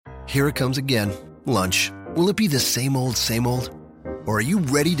Here it comes again. Lunch. Will it be the same old, same old? Or are you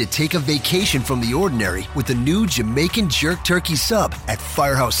ready to take a vacation from the ordinary with the new Jamaican Jerk Turkey Sub at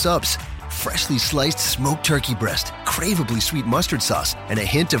Firehouse Subs? Freshly sliced smoked turkey breast, craveably sweet mustard sauce, and a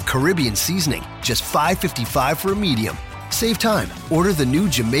hint of Caribbean seasoning. Just $5.55 for a medium. Save time. Order the new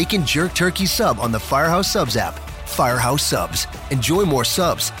Jamaican Jerk Turkey Sub on the Firehouse Subs app. Firehouse Subs. Enjoy more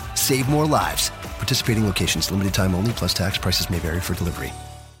subs. Save more lives. Participating locations. Limited time only, plus tax. Prices may vary for delivery.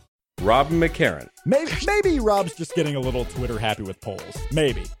 Rob McCarran. Maybe Rob's just getting a little Twitter happy with polls.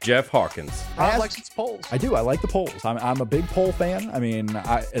 Maybe. Jeff Hawkins. Rob likes his polls. I do. I like the polls. I'm a big poll fan. I mean,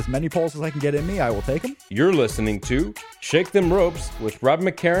 as many polls as I can get in me, I will take them. You're listening to Shake Them Ropes with Rob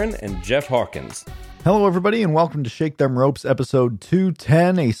McCarran and Jeff Hawkins. Hello, everybody, and welcome to Shake Them Ropes, episode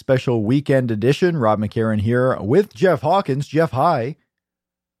 210, a special weekend edition. Rob McCarran here with Jeff Hawkins. Jeff, hi.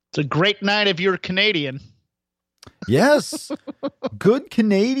 It's a great night if you're Canadian. Yes, good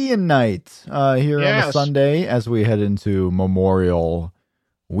Canadian night here on a Sunday as we head into Memorial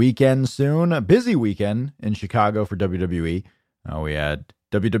Weekend soon. A busy weekend in Chicago for WWE. We had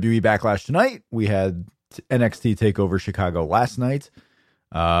WWE Backlash tonight. We had NXT TakeOver Chicago last night.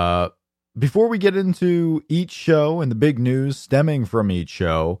 Before we get into each show and the big news stemming from each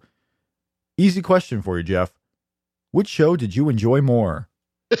show, easy question for you, Jeff. Which show did you enjoy more?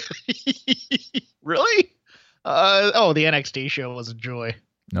 Really? The NXT show was a joy.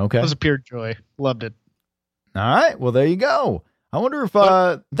 Okay. It was a pure joy. Loved it. All right. Well, there you go. I wonder if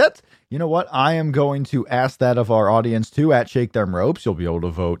that's, you know what? I am going to ask that of our audience too at Shake Them Ropes. You'll be able to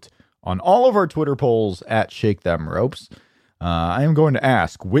vote on all of our Twitter polls at Shake Them Ropes. I am going to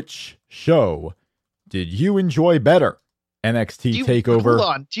ask, which show did you enjoy better? NXT TakeOver. Hold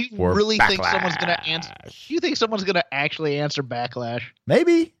on. Do you really think someone's going to answer? Do you think someone's going to actually answer Backlash?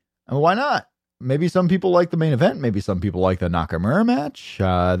 Maybe. Why not? Maybe some people like the main event. Maybe some people like the Nakamura match.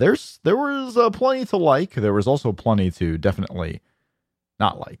 There was plenty to like. There was also plenty to definitely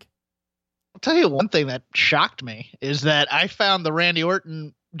not like. I'll tell you one thing that shocked me is that I found the Randy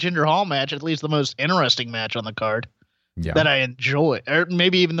Orton Jinder Mahal match at least the most interesting match on the card. Yeah. That I enjoy, or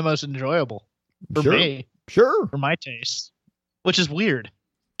maybe even the most enjoyable for me. Sure. For my taste, which is weird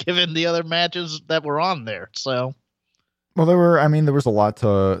given the other matches that were on there. So. Well, there was a lot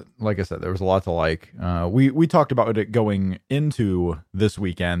to, like I said, there was a lot to like. We talked about it going into this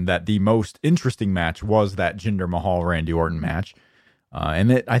weekend that the most interesting match was that Jinder Mahal Randy Orton match.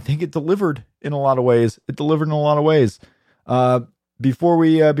 And I think it delivered in a lot of ways. Before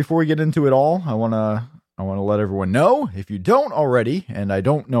we get into it all, I want to let everyone know, if you don't already, and I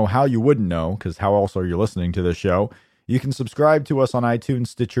don't know how you wouldn't know, because how else are you listening to this show? You can subscribe to us on iTunes,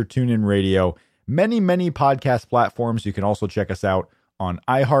 Stitcher, TuneIn Radio, many podcast platforms. You can also check us out on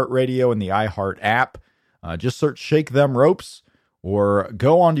iHeartRadio and the iHeart app. Just search Shake Them Ropes, or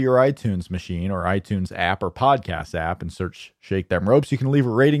go onto your iTunes machine or iTunes app or podcast app and search Shake Them Ropes. You can leave a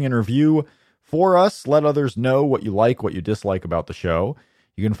rating and review for us. Let others know what you like, what you dislike about the show.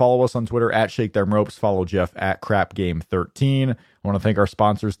 You can follow us on Twitter at Shake Them Ropes. Follow Jeff at CrapGame13. I want to thank our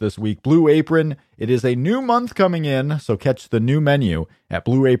sponsors this week, Blue Apron. It is a new month coming in, so catch the new menu at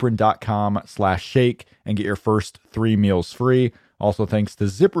blueapron.com/shake and get your first 3 meals free. Also, thanks to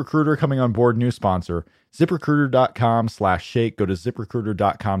ZipRecruiter coming on board, new sponsor, ZipRecruiter.com/shake. Go to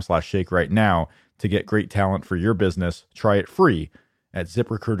ZipRecruiter.com/shake right now to get great talent for your business. Try it free at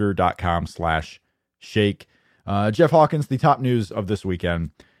ZipRecruiter.com/shake. Jeff Hawkins, the top news of this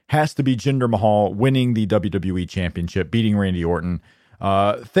weekend has to be Jinder Mahal winning the WWE Championship, beating Randy Orton.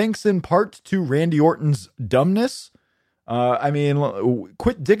 Thanks in part to Randy Orton's dumbness.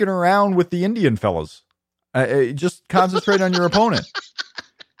 Quit digging around with the Indian fellas. Just concentrate on your opponent.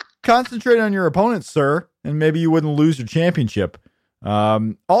 Concentrate on your opponent, sir, and maybe you wouldn't lose your championship.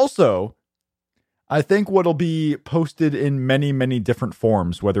 Also, I think what'll be posted in many different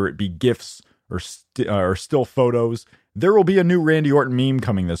forms, whether it be GIFs or still photos, there will be a new Randy Orton meme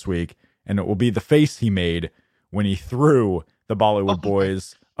coming this week, and it will be the face he made when he threw the Bollywood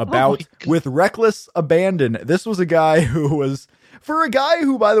Boys about with reckless abandon. This was a guy who,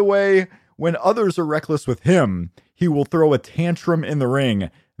 by the way, when others are reckless with him, he will throw a tantrum in the ring.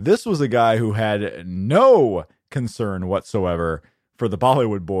 This was a guy who had no concern whatsoever for the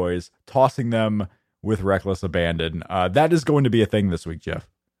Bollywood Boys, tossing them with reckless abandon. That is going to be a thing this week, Jeff.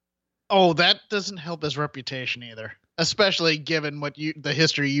 Oh, that doesn't help his reputation either, especially given the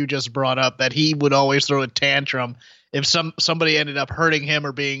history you just brought up, that he would always throw a tantrum if somebody ended up hurting him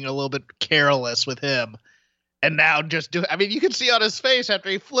or being a little bit careless with him. And now you can see on his face after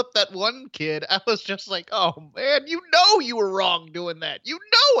he flipped that one kid, I was just like, oh man, you were wrong doing that. You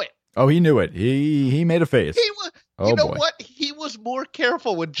know it. Oh, he knew it. He made a face. Oh, you know boy. what? He was more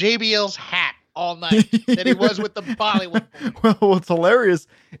careful with JBL's hat all night than he was with the Bollywood boy. Well, what's hilarious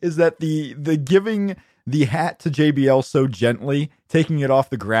is that the giving the hat to JBL so gently, taking it off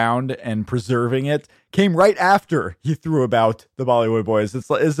the ground and preserving it, came right after he threw about the Bollywood boys. It's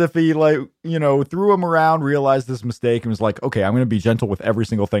like, as if he threw him around, realized his mistake, and was like, okay, I'm going to be gentle with every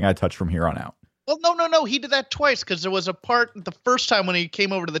single thing I touch from here on out. Well, no. He did that twice because there was a part the first time when he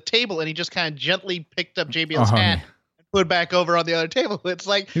came over to the table and he just kind of gently picked up JBL's hat and put it back over on the other table. It's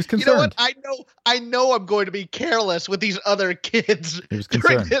like, He was you know what? concerned. I know I'm going to be careless with these other kids He was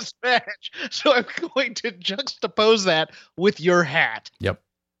during concerned. this match, so I'm going to juxtapose that with your hat. Yep.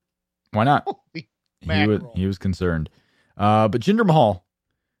 Why not? Holy mackerel. He was concerned. But Jinder Mahal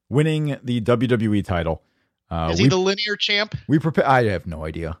winning the WWE title. Is he the linear champ? I have no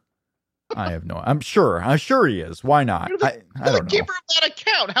idea. I'm sure he is. Why not? You're I the don't know. keeper of that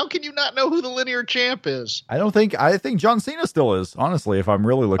account. How can you not know who the linear champ is? I think John Cena still is. Honestly, if I'm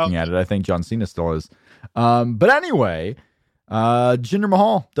really looking at it, I think John Cena still is. But anyway, Jinder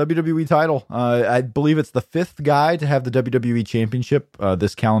Mahal, WWE title. I believe it's the 5th guy to have the WWE championship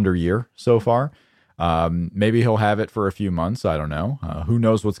this calendar year so far. Maybe he'll have it for a few months. I don't know. Who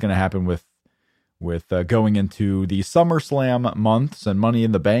knows what's going to happen with going into the SummerSlam months and Money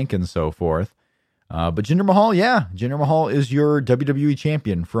in the Bank and so forth. But Jinder Mahal is your WWE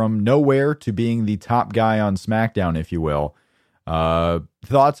champion from nowhere to being the top guy on SmackDown, if you will.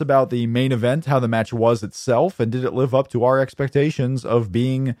 Thoughts about the main event, how the match was itself, and did it live up to our expectations of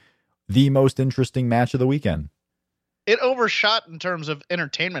being the most interesting match of the weekend? It overshot in terms of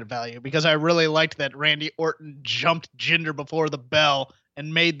entertainment value because I really liked that Randy Orton jumped Jinder before the bell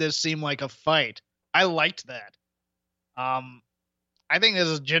and made this seem like a fight. I liked that. I think this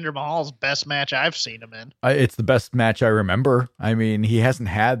is Jinder Mahal's best match I've seen him in. It's the best match I remember. I mean, he hasn't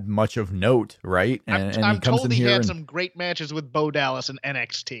had much of note, right? I'm he comes told in he here had some great matches with Bo Dallas and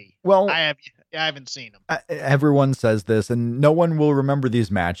NXT. Well, I haven't seen him. everyone says this, and no one will remember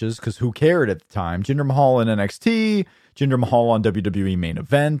these matches because who cared at the time? Jinder Mahal in NXT, Jinder Mahal on WWE main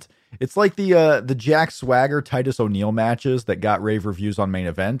event. It's like the Jack Swagger Titus O'Neil matches that got rave reviews on main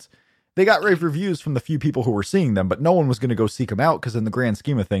event. They got rave reviews from the few people who were seeing them, but no one was going to go seek them out because in the grand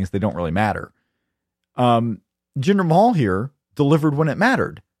scheme of things, they don't really matter. Jinder Mahal here delivered when it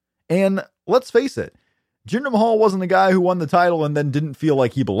mattered. And let's face it, Jinder Mahal wasn't a guy who won the title and then didn't feel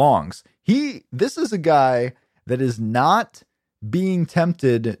like he belongs. This is a guy that is not being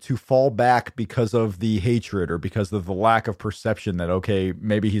tempted to fall back because of the hatred or because of the lack of perception that, okay,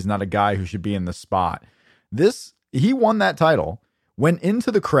 maybe he's not a guy who should be in the spot. He won that title, went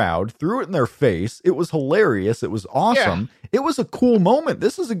into the crowd, threw it in their face. It was hilarious. It was awesome. Yeah. It was a cool moment.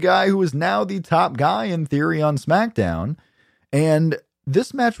 This is a guy who is now the top guy in theory on SmackDown. And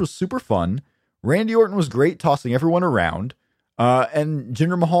this match was super fun. Randy Orton was great tossing everyone around. And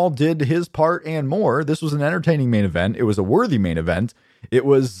Jinder Mahal did his part and more. This was an entertaining main event. It was a worthy main event.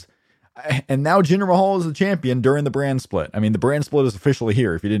 And now Jinder Mahal is the champion during the brand split. I mean, the brand split is officially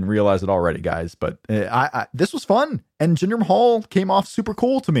here if you didn't realize it already, guys. But this was fun. And Jinder Mahal came off super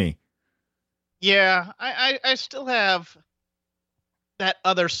cool to me. Yeah, I still have that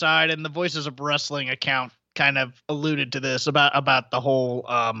other side, and the Voices of Wrestling account kind of alluded to this about the whole,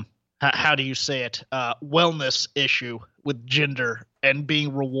 how do you say it, wellness issue with Jinder and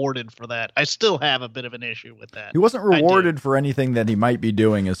being rewarded for that. I still have a bit of an issue with that. He wasn't rewarded for anything that he might be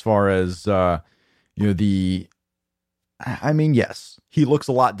doing as far as, yes, he looks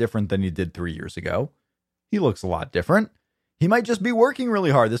a lot different than he did 3 years ago. He looks a lot different. He might just be working really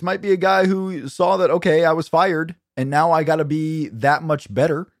hard. This might be a guy who saw that, okay, I was fired and now I got to be that much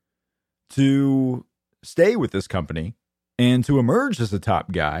better to stay with this company and to emerge as a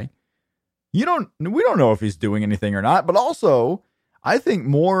top guy. We don't know if he's doing anything or not, but also I think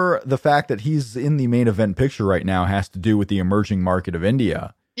more the fact that he's in the main event picture right now has to do with the emerging market of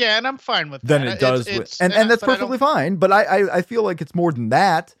India. Yeah, and I'm fine with that. Than it does and that's perfectly fine. But I feel like it's more than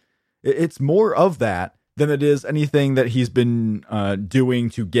that. It's more of that than it is anything that he's been doing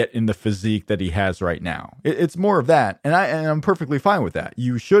to get in the physique that he has right now. It's more of that. And I'm perfectly fine with that.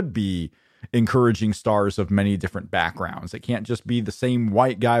 You should be encouraging stars of many different backgrounds. It can't just be the same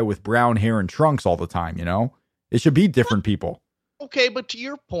white guy with brown hair and trunks all the time, you know? It should be different people. Okay, but to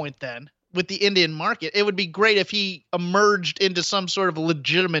your point then, with the Indian market, it would be great if he emerged into some sort of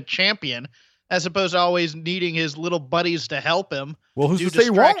legitimate champion as opposed to always needing his little buddies to help him. Well, who's to say he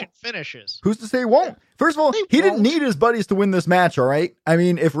won't? Finishes. Who's to say he won't? First of all, he didn't need his buddies to win this match, all right? I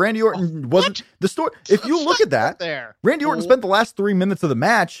mean, if Randy Orton wasn't the story, if you look at that, Randy Orton spent the last 3 minutes of the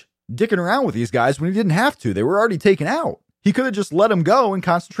match dicking around with these guys when he didn't have to. They were already taken out. He could have just let him go and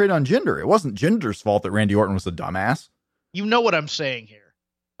concentrate on Jinder. It wasn't Jinder's fault that Randy Orton was a dumbass. You know what I'm saying here,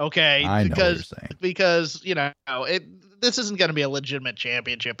 okay? I know what you're saying. Because this isn't going to be a legitimate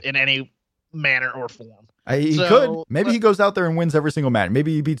championship in any manner or form. He could. Maybe he goes out there and wins every single match.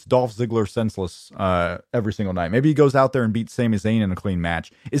 Maybe he beats Dolph Ziggler senseless every single night. Maybe he goes out there and beats Sami Zayn in a clean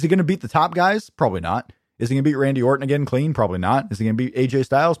match. Is he going to beat the top guys? Probably not. Is he going to beat Randy Orton again clean? Probably not. Is he going to beat AJ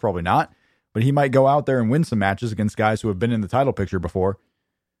Styles? Probably not. But he might go out there and win some matches against guys who have been in the title picture before.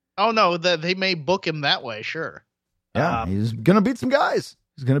 Oh, no, they may book him that way, sure. Yeah, he's going to beat some guys.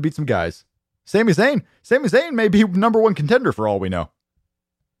 Sami Zayn may be number one contender for all we know.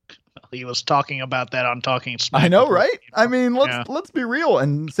 He was talking about that on Talking Smack. I know, right? I mean, let's be real.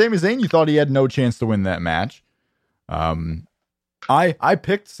 And Sami Zayn, you thought he had no chance to win that match. I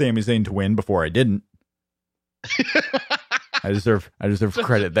picked Sami Zayn to win before I didn't. I deserve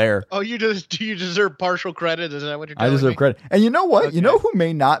credit there. Oh, do you deserve partial credit? Is that what you're telling me? I deserve credit. And you know what? Okay. You know who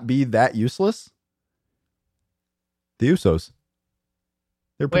may not be that useless? The Usos.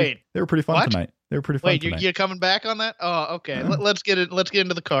 They were pretty fun tonight. They were pretty fun tonight. You're coming back on that? Oh, okay. Yeah. Let's get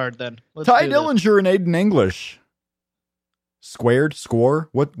into the card then. Ty Dillinger and Aiden English. Squared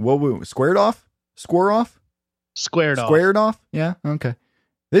off? Yeah, okay.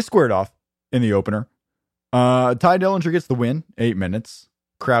 They squared off in the opener. Ty Dillinger gets the win, 8 minutes.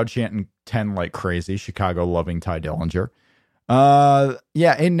 Crowd chanting 10 like crazy. Chicago loving Ty Dillinger.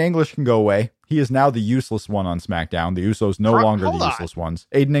 Aiden English can go away. He is now the useless one on SmackDown. The Usos no longer the useless ones.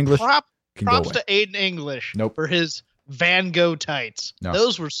 Aiden English can go away. Props to Aiden English for his Van Gogh tights. No.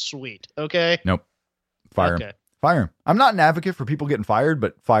 Those were sweet. Okay. Nope. Fire him. Fire him. I'm not an advocate for people getting fired,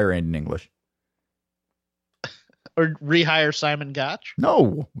 but fire Aiden English. Or rehire Simon Gotch?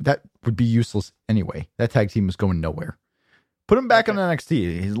 No, that would be useless anyway. That tag team was going nowhere. Put him back on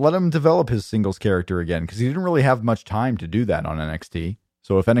NXT. Let him develop his singles character again, because he didn't really have much time to do that on NXT.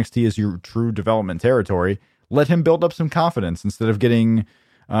 So if NXT is your true development territory, let him build up some confidence instead of getting,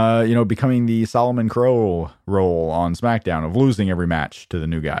 becoming the Solomon Crow role on SmackDown of losing every match to the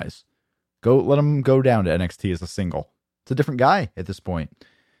new guys. Let him go down to NXT as a single. It's a different guy at this point.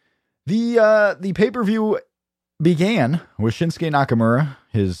 The pay-per-view began with Shinsuke Nakamura,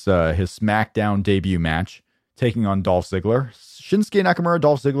 his SmackDown debut match, taking on Dolph Ziggler. Shinsuke Nakamura,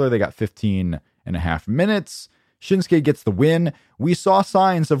 Dolph Ziggler, they got 15 and a half minutes. Shinsuke gets the win. We saw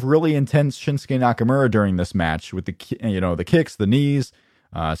signs of really intense Shinsuke Nakamura during this match with the kicks, the knees,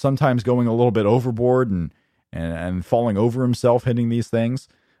 sometimes going a little bit overboard and falling over himself, hitting these things.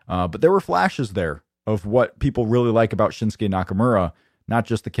 But there were flashes there of what people really like about Shinsuke Nakamura. Not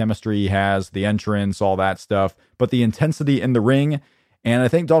just the chemistry he has, the entrance, all that stuff, but the intensity in the ring. And I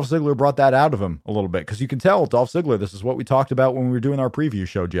think Dolph Ziggler brought that out of him a little bit, because you can tell Dolph Ziggler, this is what we talked about when we were doing our preview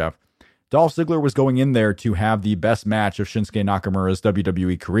show, Jeff. Dolph Ziggler was going in there to have the best match of Shinsuke Nakamura's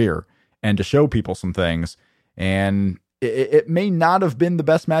WWE career and to show people some things. And it may not have been the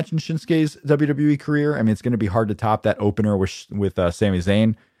best match in Shinsuke's WWE career. I mean, it's going to be hard to top that opener with Sami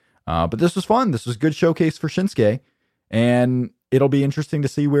Zayn. But this was fun. This was a good showcase for Shinsuke. And it'll be interesting to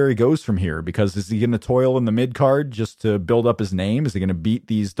see where he goes from here, because is he going to toil in the mid card just to build up his name? Is he going to beat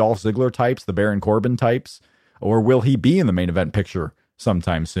these Dolph Ziggler types, the Baron Corbin types, or will he be in the main event picture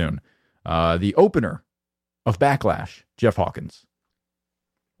sometime soon? The opener of Backlash, Jeff Hawkins.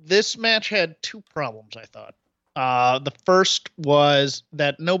 This match had two problems, I thought. The first was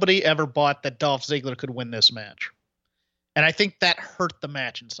that nobody ever bought that Dolph Ziggler could win this match. And I think that hurt the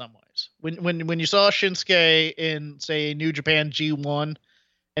match in some ways. When you saw Shinsuke in, say, New Japan G1,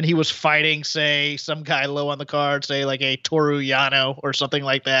 and he was fighting, say, some guy low on the card, say like a Toru Yano or something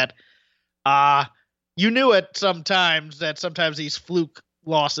like that, you knew it sometimes that sometimes these fluke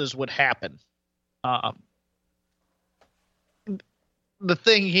losses would happen. The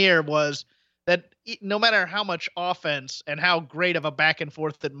thing here was that no matter how much offense and how great of a back and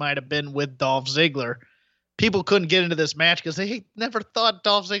forth it might have been with Dolph Ziggler, people couldn't get into this match because they never thought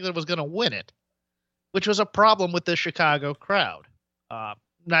Dolph Ziggler was going to win it, which was a problem with the Chicago crowd.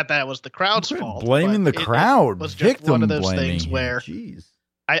 Not that it was the crowd's fault. Blaming the crowd. It was just one of those things where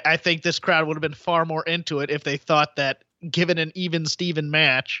I think this crowd would have been far more into it if they thought that given an even Steven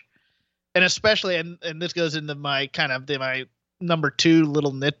match, and especially, and this goes into my number two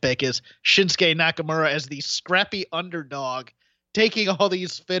little nitpick, is Shinsuke Nakamura as the scrappy underdog taking all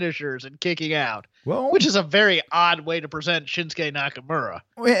these finishers and kicking out, Which is a very odd way to present Shinsuke Nakamura.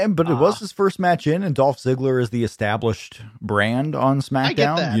 But it was his first match in, and Dolph Ziggler is the established brand on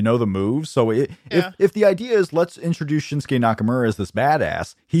SmackDown. You know the moves. So if the idea is let's introduce Shinsuke Nakamura as this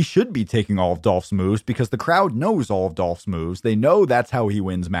badass, he should be taking all of Dolph's moves because the crowd knows all of Dolph's moves. They know that's how he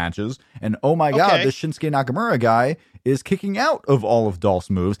wins matches. And oh my God, this Shinsuke Nakamura guy is kicking out of all of Dolph's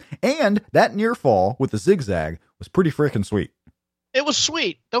moves. And that near fall with the zigzag was pretty freaking sweet. It was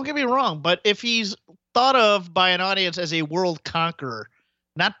sweet. Don't get me wrong. But if he's thought of by an audience as a world conqueror,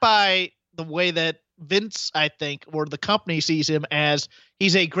 not by the way that Vince, I think, or the company sees him as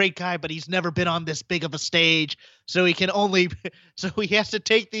he's a great guy, but he's never been on this big of a stage. So he has to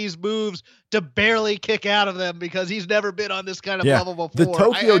take these moves to barely kick out of them because he's never been on this kind of level before. The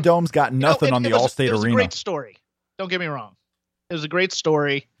Tokyo Dome's got nothing on the Allstate Arena. It was a great story. Don't get me wrong. It was a great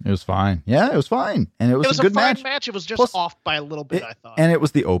story. It was fine. Yeah, it was fine. And it was a good match. It was just off by a little bit, I thought. And it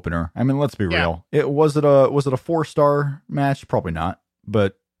was the opener. I mean, let's be real. Was it a 4-star match? Probably not.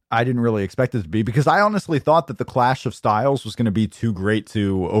 But I didn't really expect it to be because I honestly thought that the clash of styles was going to be too great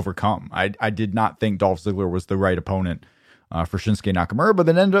to overcome. I did not think Dolph Ziggler was the right opponent for Shinsuke Nakamura, but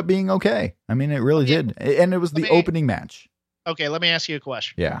it ended up being okay. I mean, it really did. And it was the opening match. Okay, let me ask you a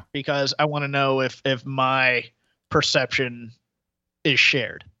question. Yeah. Because I want to know if my perception is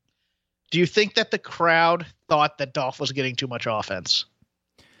shared. Do you think that the crowd thought that Dolph was getting too much offense?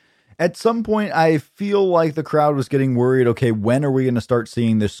 At some point, I feel like the crowd was getting worried, okay, when are we going to start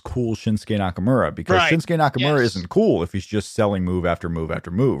seeing this cool Shinsuke Nakamura? Because Shinsuke Nakamura isn't cool if he's just selling move after move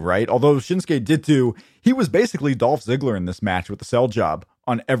after move, right? Although Shinsuke did too, he was basically Dolph Ziggler in this match with the sell job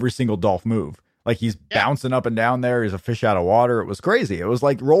on every single Dolph move. Like he's bouncing up and down there. He's a fish out of water. It was crazy. It was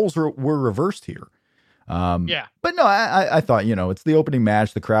like roles were reversed here. But no, I thought, it's the opening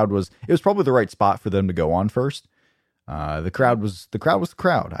match. It was probably the right spot for them to go on first. The crowd was the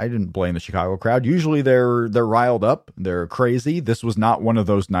crowd. I didn't blame the Chicago crowd. Usually they're riled up. They're crazy. This was not one of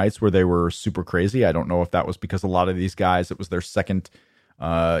those nights where they were super crazy. I don't know if that was because a lot of these guys, it was their second,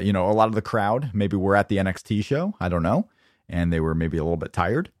 a lot of the crowd maybe were at the NXT show. I don't know. And they were maybe a little bit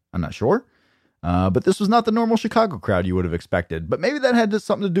tired. I'm not sure. But this was not the normal Chicago crowd you would have expected. But maybe that had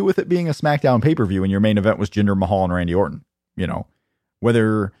something to do with it being a SmackDown pay-per-view and your main event was Jinder Mahal and Randy Orton.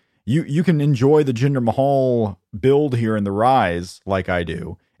 Whether you can enjoy the Jinder Mahal build here in the Rise like I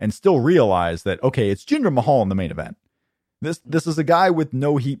do and still realize that, okay, it's Jinder Mahal in the main event. This is a guy with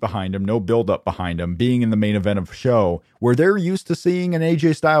no heat behind him, no build-up behind him, being in the main event of a show where they're used to seeing an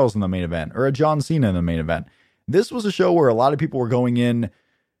AJ Styles in the main event or a John Cena in the main event. This was a show where a lot of people were going in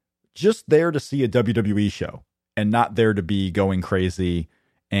just there to see a WWE show and not there to be going crazy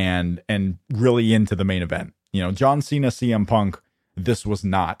and really into the main event. John Cena, CM Punk, this was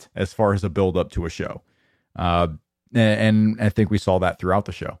not as far as a build up to a show. And I think we saw that throughout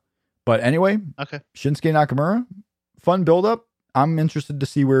the show. But anyway, Shinsuke Nakamura, fun build up. I'm interested to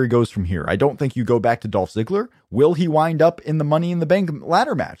see where he goes from here. I don't think you go back to Dolph Ziggler. Will he wind up in the Money in the Bank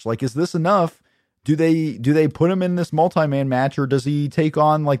ladder match? Like, is this enough? Do they put him in this multi-man match, or does he take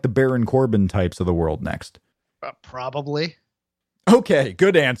on like the Baron Corbin types of the world next? Probably. Okay,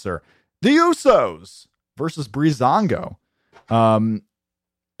 good answer. The Usos versus Breezango,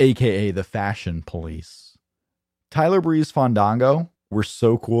 aka the Fashion Police. Tyler Breeze, Fandango were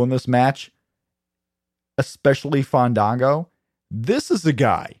so cool in this match, especially Fandango. This is a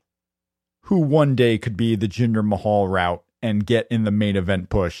guy who one day could be the Jinder Mahal route and get in the main event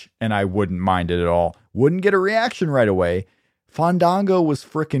push, and I wouldn't mind it at all. Wouldn't get a reaction right away. Fandango was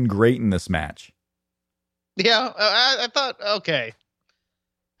freaking great in this match. Yeah, I thought, okay,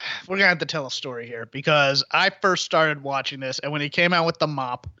 we're going to have to tell a story here, because I first started watching this, and when he came out with the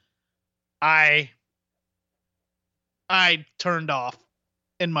mop, I turned off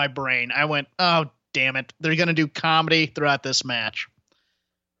in my brain. I went, oh, damn it. They're going to do comedy throughout this match.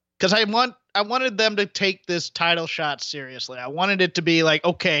 Because I wanted them to take this title shot seriously. I wanted it to be like,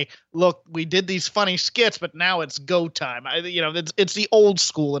 okay, look, we did these funny skits, but now it's go time. It's the old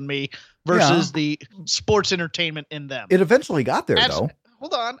school in me versus the sports entertainment in them. It eventually got there, though.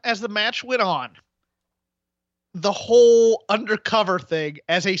 Hold on. As the match went on, the whole undercover thing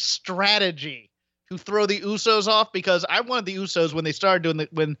as a strategy to throw the Usos off, because I wanted the Usos when they started doing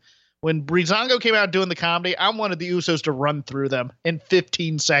when Breezango came out doing the comedy, I wanted the Usos to run through them in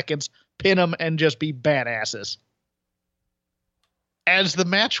 15 seconds, pin them, and just be badasses. As the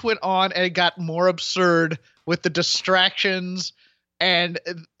match went on and it got more absurd with the distractions and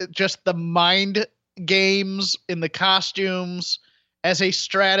just the mind games in the costumes as a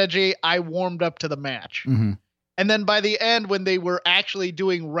strategy, I warmed up to the match. Mm-hmm. And then by the end, when they were actually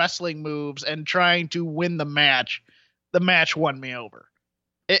doing wrestling moves and trying to win the match, the match won me over.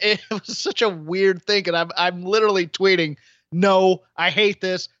 It was such a weird thing, and I'm literally tweeting, "No, I hate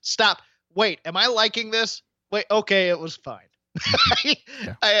this. Stop. Wait, am I liking this? Wait, okay, it was fine."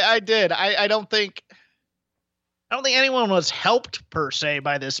 I did. I don't think anyone was helped per se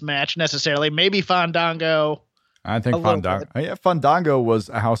by this match necessarily. Maybe Fandango. I think Fandango was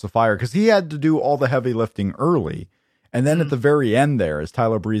a house of fire because he had to do all the heavy lifting early. And then at the very end there, as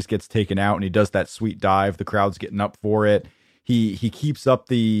Tyler Breeze gets taken out and he does that sweet dive, the crowd's getting up for it. He keeps up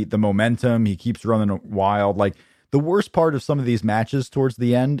the momentum. He keeps running wild. Like, the worst part of some of these matches towards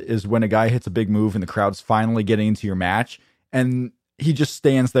the end is when a guy hits a big move and the crowd's finally getting into your match and he just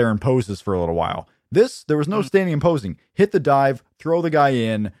stands there and poses for a little while. There was no standing and posing. Hit the dive, throw the guy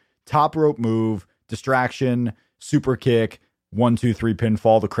in, top rope move, distraction, super kick, 1, 2, 3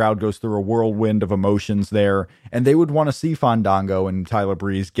 pinfall. The crowd goes through a whirlwind of emotions there, and they would want to see Fandango and Tyler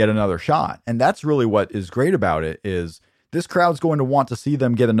Breeze get another shot. And that's really what is great about it, is this crowd's going to want to see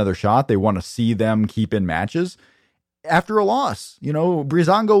them get another shot. They want to see them keep in matches after a loss.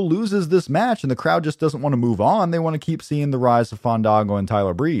 Breezango loses this match and the crowd just doesn't want to move on. They want to keep seeing the rise of Fandango and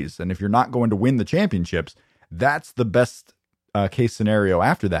Tyler Breeze. And if you're not going to win the championships, that's the best case scenario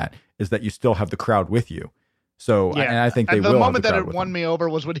after that, is that you still have the crowd with you. So, yeah. And I think the moment that it won me over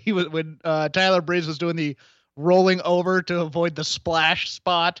was when Tyler Breeze was doing the rolling over to avoid the splash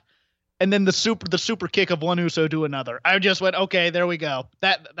spot, and then the super kick of one Uso to another. I just went, okay, there we go.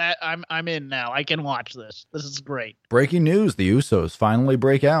 That I'm in now. I can watch this. This is great. Breaking news: the Usos finally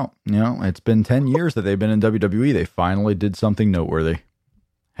break out. It's been 10 years that they've been in WWE. They finally did something noteworthy.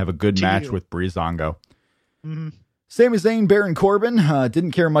 Have a good match with Breezango. Mm-hmm. Sami Zayn, Baron Corbin.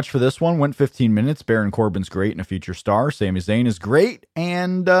 Didn't care much for this one. Went 15 minutes. Baron Corbin's great and a feature star. Sami Zayn is great,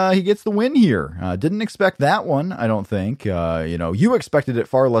 and he gets the win here. Didn't expect that one, I don't think. You expected it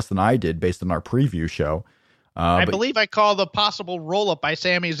far less than I did based on our preview show. I believe I called a possible roll-up by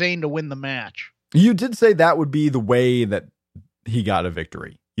Sami Zayn to win the match. You did say that would be the way that he got a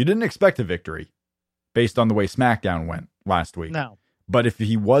victory. You didn't expect a victory based on the way SmackDown went last week. No. But if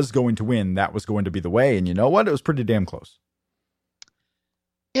he was going to win, that was going to be the way. And you know what? It was pretty damn close.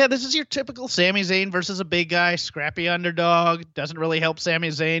 Yeah, this is your typical Sami Zayn versus a big guy, scrappy underdog. Doesn't really help Sami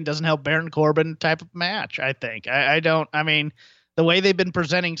Zayn, doesn't help Baron Corbin type of match, I think. I mean, the way they've been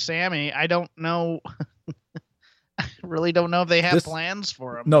presenting Sami, I don't know. I really don't know if they have plans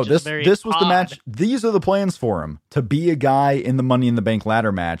for him. No, this was the match. These are the plans for him. To be a guy in the Money in the Bank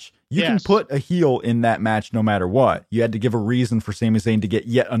ladder match. You can put a heel in that match no matter what. You had to give a reason for Sami Zayn to get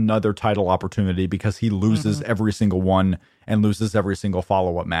yet another title opportunity because he loses every single one and loses every single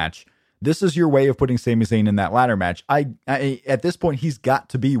follow-up match. This is your way of putting Sami Zayn in that ladder match. I at this point, he's got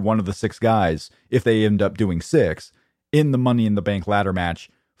to be one of the 6 guys, if they end up doing 6, in the Money in the Bank ladder match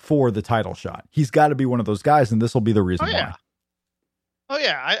for the title shot. He's got to be one of those guys, and this will be the reason why. Oh,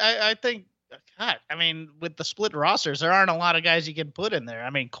 yeah. I think, God, I mean, with the split rosters, there aren't a lot of guys you can put in there. I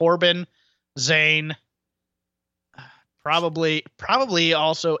mean, Corbin, Zayn, probably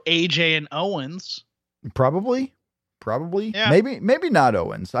also AJ and Owens. Probably. Yeah. Maybe not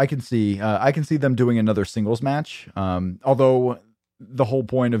Owens. I can see them doing another singles match. Although the whole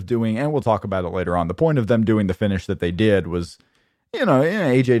point of doing, and we'll talk about it later on, the point of them doing the finish that they did was,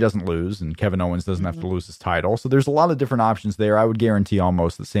 AJ doesn't lose and Kevin Owens doesn't have to lose his title. So there's a lot of different options there. I would guarantee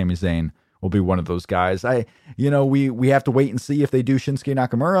almost that Sami Zayn will be one of those guys. We have to wait and see if they do Shinsuke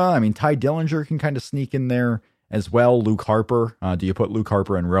Nakamura. I mean, Ty Dillinger can kind of sneak in there as well. Luke Harper. Do you put Luke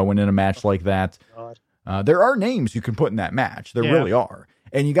Harper and Rowan in a match like that? There are names you can put in that match. There really are.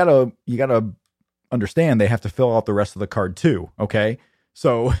 And you gotta understand they have to fill out the rest of the card too. Okay.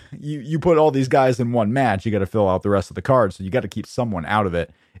 So you put all these guys in one match, you got to fill out the rest of the card. So you got to keep someone out of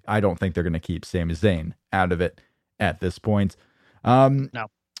it. I don't think they're going to keep Sami Zayn out of it at this point. No.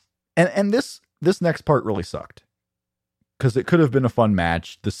 And this next part really sucked because it could have been a fun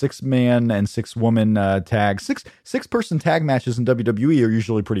match. The 6-man and 6-woman tag, six-person tag matches in WWE are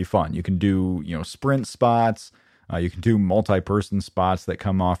usually pretty fun. You can do, sprint spots. You can do multi-person spots that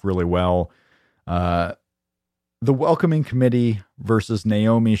come off really well. The Welcoming Committee versus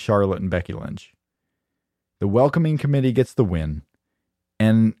Naomi, Charlotte, and Becky Lynch. The Welcoming Committee gets the win,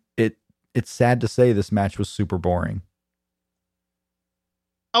 and it's sad to say this match was super boring.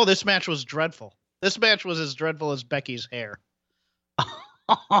 Oh, this match was dreadful. This match was as dreadful as Becky's hair.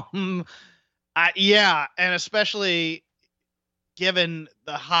 Yeah, and especially given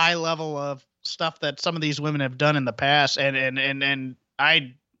the high level of stuff that some of these women have done in the past, and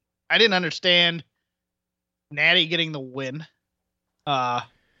I didn't understand Natty getting the win out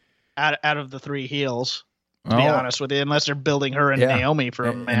of the 3 heels. To be honest with you, unless they're building her and Naomi for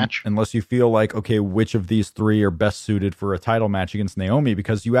a match. Unless you feel like, okay, which of these three are best suited for a title match against Naomi?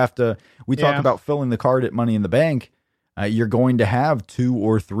 Because you have to, we talk about filling the card at Money in the Bank. You're going to have 2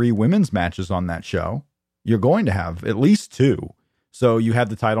 or 3 women's matches on that show. You're going to have at least 2. So you have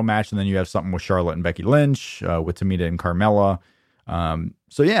the title match, and then you have something with Charlotte and Becky Lynch, with Tamina and Carmella.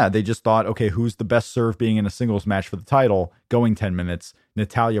 So yeah, they just thought, okay, who's the best serve being in a singles match for the title, going 10 minutes?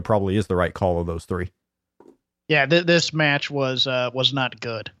 Natalya probably is the right call of those 3. Yeah, this match was not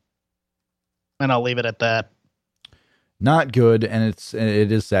good, and I'll leave it at that. Not good, and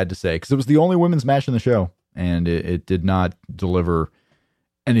it is sad to say, because it was the only women's match in the show, and it did not deliver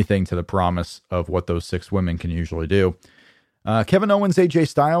anything to the promise of what those 6 women can usually do. Kevin Owens, AJ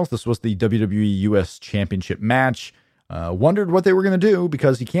Styles. This was the WWE US Championship match. Wondered what they were going to do,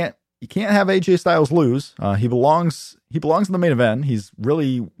 because you can't have AJ Styles lose. He belongs in the main event. He's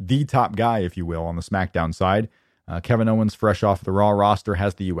really the top guy, if you will, on the SmackDown side. Kevin Owens, fresh off the Raw roster,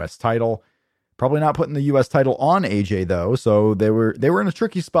 has the U.S. title. Probably not putting the U.S. title on AJ, though, so they were in a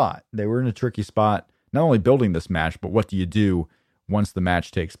tricky spot. They were in a tricky spot, not only building this match, but what do you do once the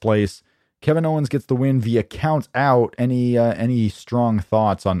match takes place? Kevin Owens gets the win via count out. Any strong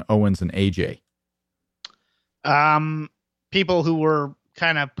thoughts on Owens and AJ? People who were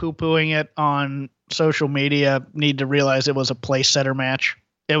kind of poo-pooing it on social media need to realize it was a place setter match.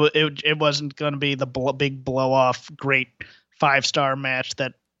 It wasn't going to be the big blow off, great 5-star match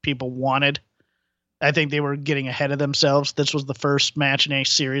that people wanted. I think they were getting ahead of themselves. This was the first match in a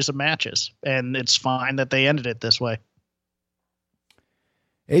series of matches, and it's fine that they ended it this way.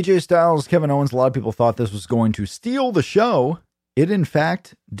 AJ Styles, Kevin Owens, a lot of people thought this was going to steal the show. It, in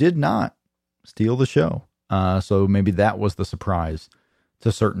fact, did not steal the show. So maybe that was the surprise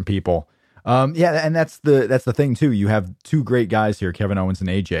to certain people. And that's the thing too. You have 2 great guys here, Kevin Owens and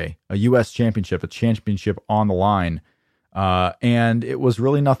AJ, a U.S. championship, a championship on the line. And it was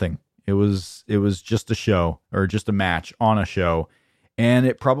really nothing. It was just a show, or just a match on a show. And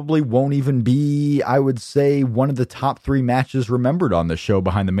it probably won't even be, I would say, one of the top 3 matches remembered on the show,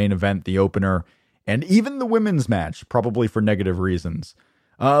 behind the main event, the opener, and even the women's match, probably for negative reasons.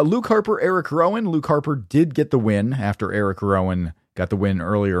 Luke Harper, Eric Rowan. Luke Harper did get the win after Eric Rowan got the win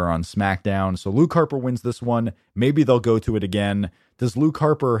earlier on SmackDown. So Luke Harper wins this one. Maybe they'll go to it again. Does Luke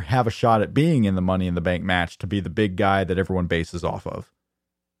Harper have a shot at being in the Money in the Bank match to be the big guy that everyone bases off of?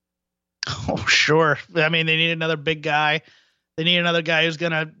 Oh, sure. I mean, they need another big guy. They need another guy who's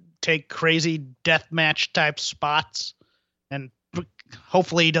going to take crazy death match type spots, and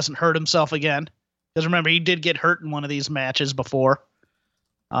hopefully he doesn't hurt himself again. Because remember, he did get hurt in one of these matches before.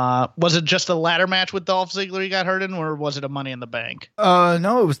 Was it just a ladder match with Dolph Ziggler he got hurt in, or was it a Money in the Bank?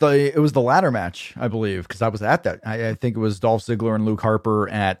 No, it was the ladder match, I believe, because I was at that. I think it was Dolph Ziggler and Luke Harper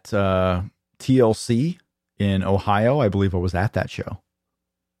at TLC in Ohio. I believe I was at that show.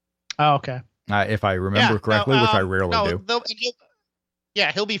 Oh, okay. If I remember correctly, which I rarely do.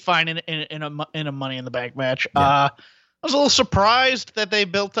 He'll be fine in a Money in the Bank match. Yeah. I was a little surprised that they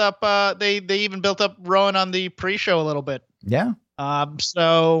built up. They even built up Rowan on the pre-show a little bit. Yeah.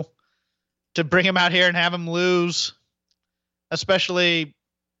 So to bring him out here and have him lose, especially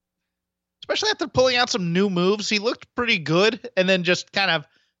after pulling out some new moves, he looked pretty good, and then just kind of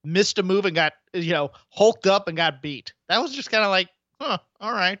missed a move and got, hulked up and got beat. That was just kind of like, all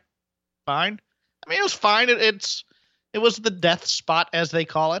right, fine. I mean, it was fine. It was the death spot, as they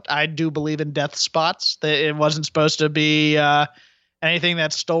call it. I do believe in death spots. It wasn't supposed to be anything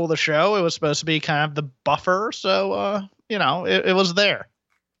that stole the show. It was supposed to be kind of the buffer. So, it was there.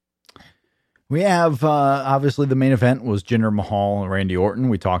 We have, obviously, the main event was Jinder Mahal and Randy Orton.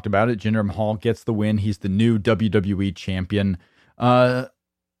 We talked about it. Jinder Mahal gets the win. He's the new WWE champion.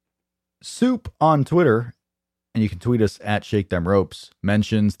 Soup on Twitter, and you can tweet us at Shake Them Ropes,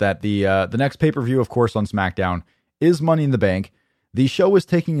 mentions that the next pay-per-view, of course, on SmackDown is Money in the Bank. The show is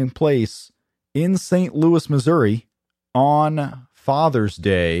taking place in St. Louis, Missouri on Father's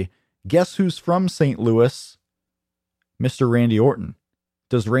Day. Guess who's from St. Louis? Mr. Randy Orton.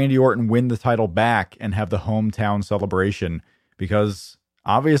 Does Randy Orton win the title back and have the hometown celebration? Because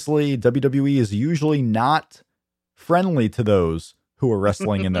obviously WWE is usually not friendly to those who are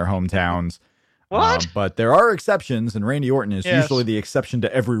wrestling in their hometowns. What? But there are exceptions, and Randy Orton is usually the exception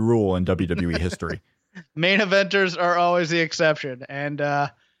to every rule in WWE history. Main eventers are always the exception. And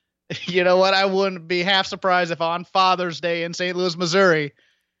you know what? I wouldn't be half surprised if on Father's Day in St. Louis, Missouri,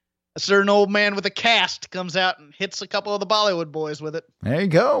 a certain old man with a cast comes out and hits a couple of the Bollywood boys with it. There you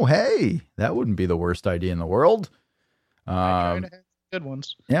go. Hey, that wouldn't be the worst idea in the world. Good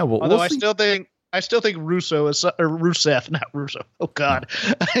ones. Yeah, well, although I still think Russo is, or Rusev, not Russo. Oh God,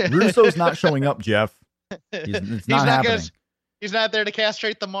 Russo's not showing up, Jeff. It's not happening. He's not there to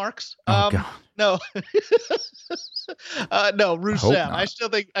castrate the marks. Oh, God. No, no,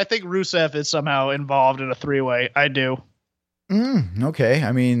 Rusev. I think Rusev is somehow involved in a 3-way. I do. Okay.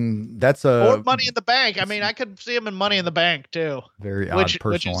 I mean, that's or Money in the Bank. I mean, I could see him in Money in the Bank too. Very odd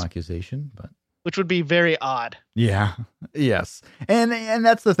personal accusation, but which would be very odd. Yeah. Yes. And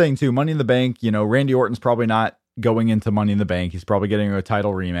that's the thing too. Money in the Bank, Randy Orton's probably not going into Money in the Bank. He's probably getting a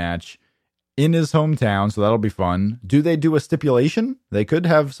title rematch in his hometown, so that'll be fun. Do they do a stipulation? They could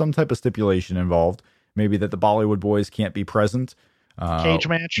have some type of stipulation involved. Maybe that the Bollywood Boys can't be present. Cage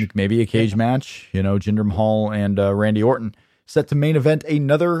match. Maybe a cage match. Jinder Mahal and Randy Orton set to main event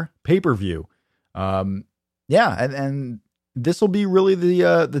another pay-per-view. And this will be really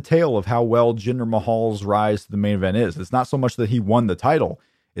the tale of how well Jinder Mahal's rise to the main event is. It's not so much that he won the title.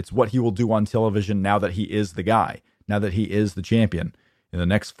 It's what he will do on television now that he is the guy, now that he is the champion. In the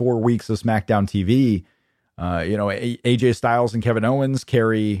next 4 weeks of SmackDown TV, AJ Styles and Kevin Owens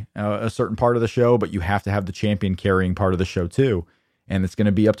carry a certain part of the show, but you have to have the champion carrying part of the show too. And it's going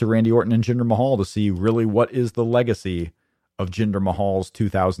to be up to Randy Orton and Jinder Mahal to see really what is the legacy of Jinder Mahal's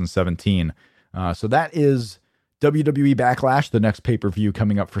 2017. So that is WWE Backlash. The next pay-per-view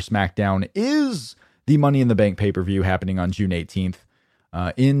coming up for SmackDown is the Money in the Bank pay-per-view happening on June 18th.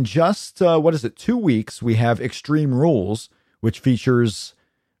 In just, 2 weeks, we have Extreme Rules, which features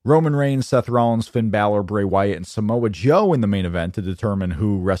Roman Reigns, Seth Rollins, Finn Balor, Bray Wyatt, and Samoa Joe in the main event to determine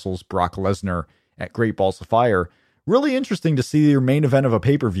who wrestles Brock Lesnar at Great Balls of Fire. Really interesting to see your main event of a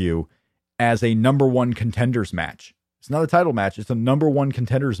pay-per-view as a number one contenders match. It's not a title match. It's a number one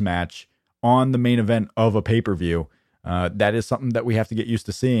contenders match on the main event of a pay-per-view. That is something that we have to get used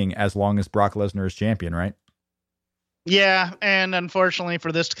to seeing as long as Brock Lesnar is champion, right? Yeah, and unfortunately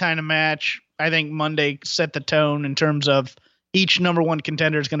for this kind of match, I think Monday set the tone in terms of each number one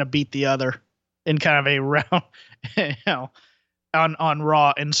contender is going to beat the other in kind of a round, on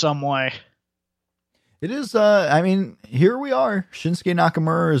Raw in some way. It is, here we are. Shinsuke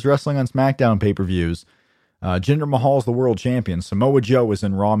Nakamura is wrestling on SmackDown pay-per-views. Jinder Mahal is the world champion. Samoa Joe is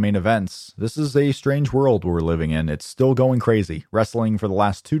in Raw main events. This is a strange world we're living in. It's still going crazy. Wrestling for the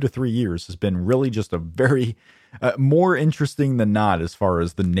last 2 to 3 years has been really just a very more interesting than not as far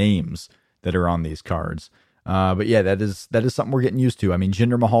as the names that are on these cards. But yeah, that is something we're getting used to. I mean,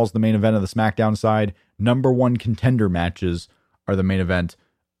 Jinder Mahal's the main event of the SmackDown side. Number one contender matches are the main event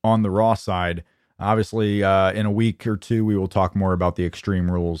on the Raw side. Obviously, in a week or two, we will talk more about the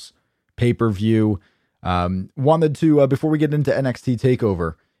Extreme Rules pay-per-view. Wanted to, before we get into NXT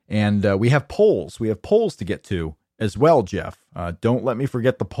TakeOver, and we have polls. We have polls to get to as well, Jeff. Don't let me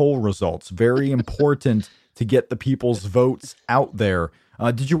forget the poll results. Very important to get the people's votes out there.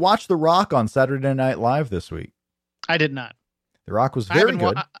 Did you watch The Rock on Saturday Night Live this week? I did not. The Rock was very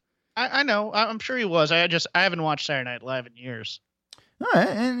good. I know. I'm sure he was. I haven't watched Saturday Night Live in years. All right,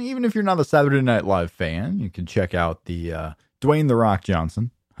 and even if you're not a Saturday Night Live fan, you can check out the Dwayne The Rock Johnson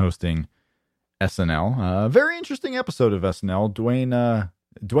hosting SNL. Very interesting episode of SNL.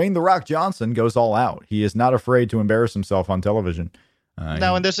 Dwayne The Rock Johnson goes all out. He is not afraid to embarrass himself on television.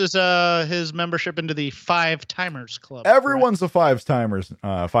 And this is his membership into the Five Timers Club. Everyone's a Five Timers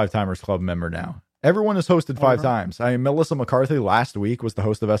Club member now. Everyone has hosted 5 times. Melissa McCarthy last week was the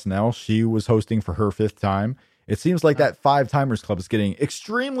host of SNL. She was hosting for her 5th time. It seems like that 5 Timers Club is getting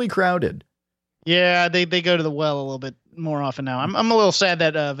extremely crowded. Yeah, they go to the well a little bit more often now. I'm a little sad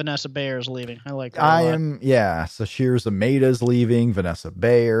that Vanessa Bayer is leaving. I like that a lot. Sashir Zamata's leaving, Vanessa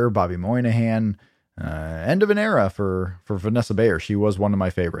Bayer, Bobby Moynihan. End of an era for Vanessa Bayer. She was one of my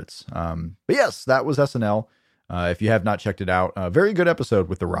favorites. But yes, that was SNL. If you have not checked it out, a very good episode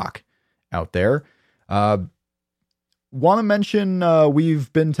with The Rock out there. Want to mention,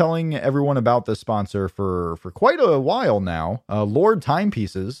 we've been telling everyone about this sponsor for quite a while now. Lord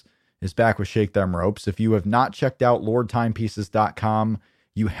Timepieces is back with Shake Them Ropes. If you have not checked out LordTimepieces.com,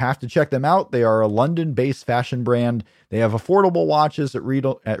 you have to check them out. They are a London-based fashion brand. They have affordable watches at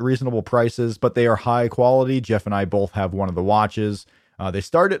reasonable prices, but they are high quality. Jeff and I both have one of the watches. They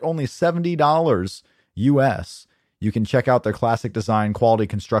start at only $70 US. You can check out their classic design, quality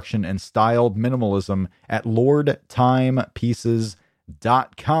construction, and styled minimalism at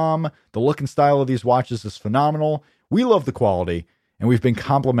LordTimepieces.com. The look and style of these watches is phenomenal. We love the quality, and we've been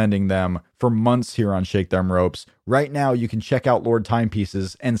complimenting them for months here on Shake Them Ropes. Right now, you can check out Lord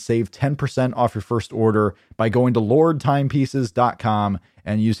Timepieces and save 10% off your first order by going to LordTimepieces.com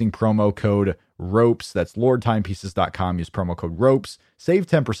and using promo code ROPES. That's LordTimepieces.com. Use promo code ROPES. Save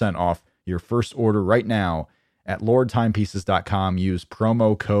 10% off your first order right now at LordTimepieces.com. Use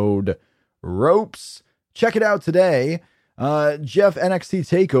promo code ROPES. Check it out today. Jeff, NXT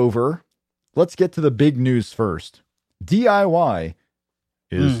TakeOver let's get to the big news first. DIY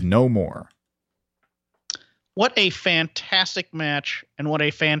is no more. What a fantastic match and what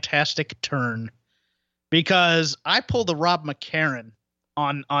a fantastic turn. Because I pulled the Rob McCarran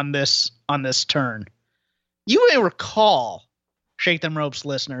on this turn. You may recall, Shake Them Ropes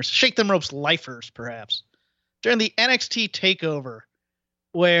listeners, Shake Them Ropes lifers perhaps, during the NXT takeover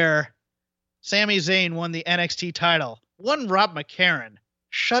where Sami Zayn won the NXT title. One Rob McCarran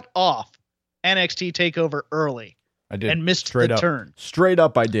shut off NXT takeover early. I did. And missed Straight the up. turn. Straight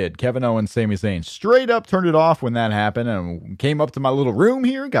up, I did. Kevin Owens, Sami Zayn. Straight up turned it off when that happened and came up to my little room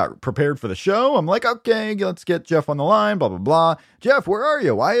here, got prepared for the show. I'm like, okay, let's get Jeff on the line, blah, blah, blah. Jeff, where are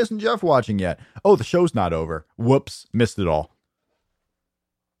you? Why isn't Jeff watching yet? Oh, the show's not over. Whoops, missed it all.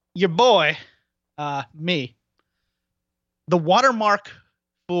 Your boy, me, the watermark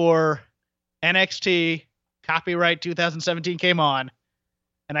for NXT copyright 2017 came on,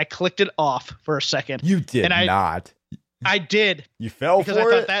 and I clicked it off for a second. You did and not. I did. You fell because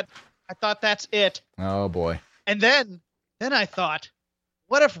for it? I thought that's it. Oh, boy. And then I thought,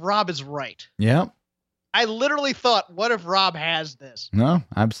 what if Rob is right? Yeah. I literally thought, what if Rob has this? No,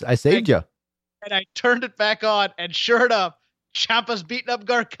 I saved you. And I turned it back on, and sure enough, Ciampa's beating up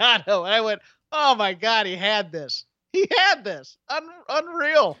Gargano. And I went, oh my God, he had this. He had this.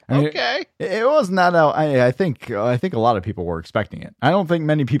 Unreal. I mean, okay. It wasn't that out. I think a lot of people were expecting it. I don't think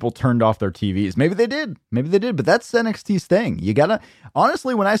many people turned off their TVs. Maybe they did, but that's NXT's thing. You gotta,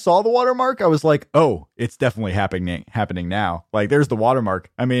 honestly, when I saw the watermark, I was like, oh, it's definitely happening now. Like, there's the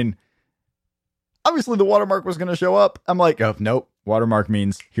watermark. I mean, obviously the watermark was going to show up. I'm like, oh, nope. Watermark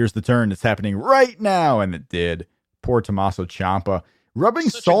means here's the turn. It's happening right now. And it did. Poor Tommaso Ciampa. Rubbing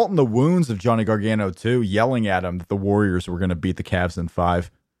salt in the wounds of Johnny Gargano, too, yelling at him that the Warriors were going to beat the Cavs in 5.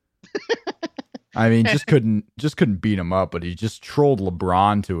 I mean, just couldn't beat him up, but he just trolled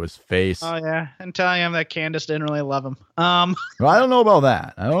LeBron to his face. Oh, yeah. And telling him that Candace didn't really love him. Well, I don't know about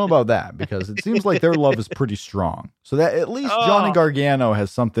that because it seems like their love is pretty strong. So that at least Johnny Gargano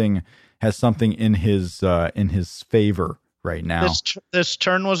has something in his favor right now. This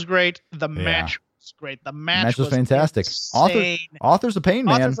turn was great. The match was great. The match was fantastic. Authors of Pain,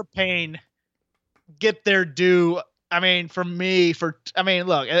 man. Authors of Pain get their due. I mean,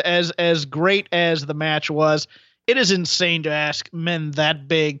 look, as great as the match was, it is insane to ask men that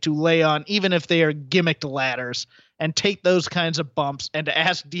big to lay on, even if they are gimmicked ladders, and take those kinds of bumps, and to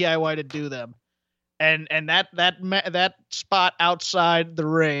ask DIY to do them. And that spot outside the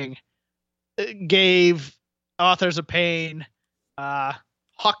ring gave Authors of Pain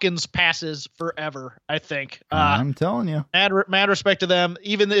Hawkins passes forever, I think. I'm telling you. Mad respect to them.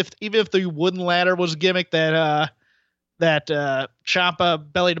 Even if the wooden ladder was gimmick that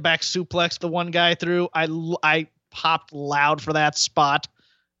Ciampa belly to back suplex the one guy through, I popped loud for that spot.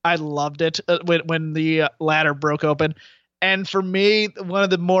 I loved it when the ladder broke open. And for me, one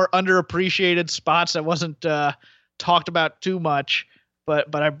of the more underappreciated spots that wasn't talked about too much,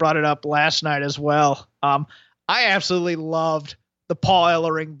 but I brought it up last night as well. I absolutely loved the Paul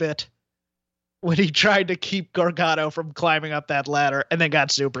Ellering bit when he tried to keep Gargano from climbing up that ladder and then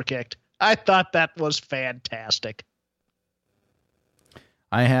got super kicked. I thought that was fantastic.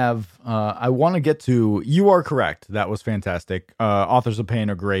 I want to get to, you are correct. That was fantastic. Authors of Pain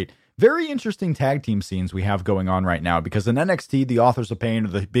are great. Very interesting tag team scenes we have going on right now because in NXT, the Authors of Pain are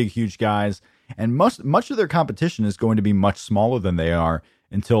the big, huge guys, and much of their competition is going to be much smaller than they are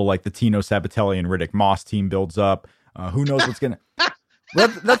until like the Tino Sabatelli and Riddick Moss team builds up. Who knows what's going to...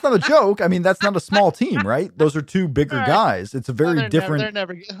 That's not a joke. I mean, that's not a small team, right? Those are two bigger guys. It's a very different... They're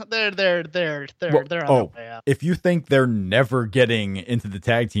on the way up. If you think they're never getting into the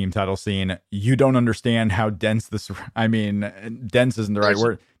tag team title scene, you don't understand how dense this... I mean, dense isn't the right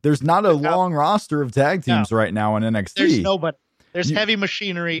word. There's not a long roster of tag teams right now in NXT. There's nobody. There's Heavy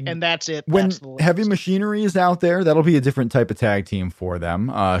Machinery, and that's it. When Heavy Machinery is out there, that'll be a different type of tag team for them.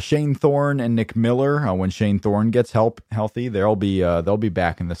 Shane Thorne and Nick Miller. When Shane Thorne gets healthy, they'll be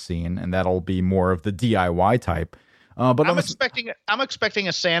back in the scene, and that'll be more of the DIY type. But I'm expecting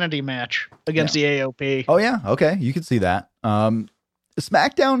a sanity match against the AOP. Oh yeah, okay, you can see that. The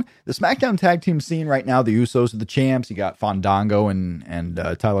SmackDown tag team scene right now, the Usos are the champs. You got Fandango and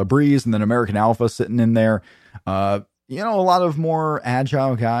Tyler Breeze, and then American Alpha sitting in there. A lot of more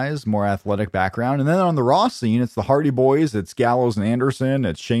agile guys, more athletic background. And then on the Raw scene, it's the Hardy Boys, it's Gallows and Anderson,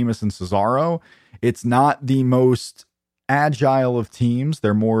 it's Sheamus and Cesaro. It's not the most agile of teams.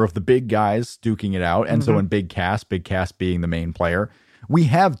 They're more of the big guys duking it out. And so in Big Cass being the main player, we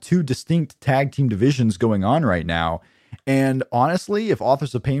have two distinct tag team divisions going on right now. And honestly, if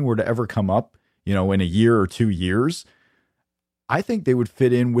Authors of Pain were to ever come up, in a year or 2 years, I think they would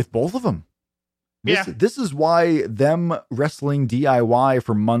fit in with both of them. This is why them wrestling DIY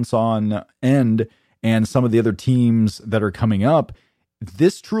for months on end and some of the other teams that are coming up,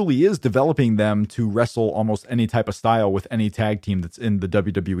 this truly is developing them to wrestle almost any type of style with any tag team that's in the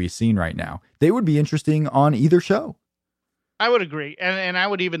WWE scene right now. They would be interesting on either show. I would agree. And I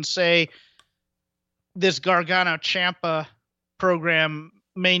would even say this Gargano-Ciampa program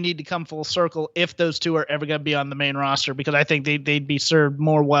may need to come full circle if those two are ever going to be on the main roster, because I think they'd be served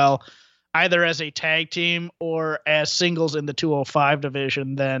more well either as a tag team or as singles in the 205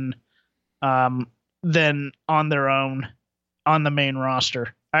 division than on their own on the main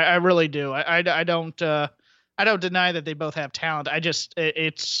roster. I really do. I don't deny that they both have talent.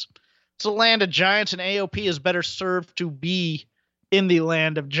 It's a land of giants, and AOP is better served to be in the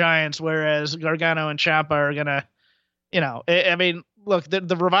land of giants, whereas Gargano and Ciampa are gonna, I mean, look,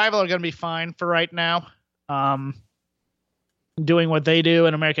 the Revival are gonna be fine for right now, doing what they do,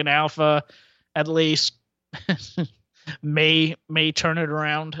 and American Alpha at least may turn it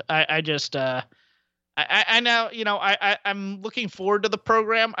around. I know, I'm looking forward to the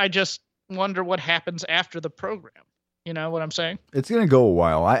program. I just wonder what happens after the program. You know what I'm saying? It's going to go a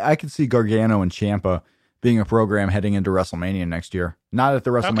while. I could see Gargano and Ciampa being a program heading into WrestleMania next year. Not at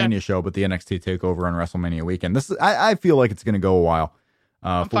the WrestleMania show, but the NXT TakeOver on WrestleMania weekend. I feel like it's going to go a while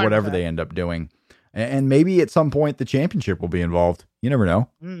for whatever they end up doing. And maybe at some point the championship will be involved. You never know.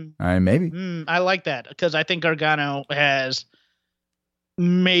 Maybe. I like that, because I think Gargano has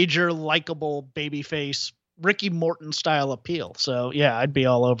major likable babyface Ricky Morton style appeal. So yeah, I'd be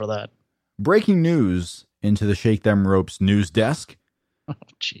all over that. Breaking news into the Shake Them Ropes news desk. Oh,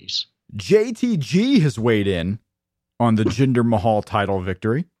 jeez. JTG has weighed in on the Jinder Mahal title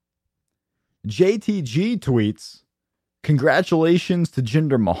victory. JTG tweets, "Congratulations to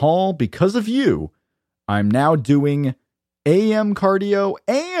Jinder Mahal. Because of you, I'm now doing AM cardio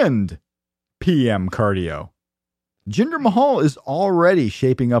and PM cardio." Jinder Mahal is already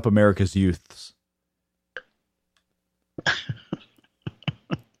shaping up America's youths.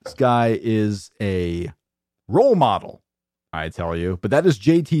 This guy is a role model, I tell you. But that is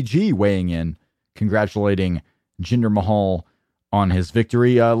JTG weighing in, congratulating Jinder Mahal on his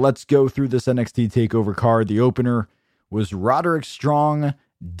victory. Let's go through this NXT TakeOver card. The opener was Roderick Strong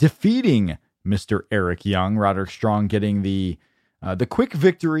defeating Mr. Eric Young. Roderick Strong getting the quick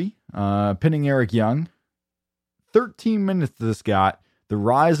victory, pinning Eric Young. 13 minutes this got. The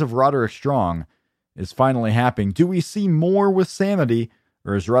rise of Roderick Strong is finally happening. Do we see more with Sanity,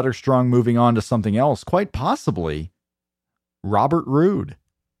 or is Roderick Strong moving on to something else? Quite possibly Robert Roode.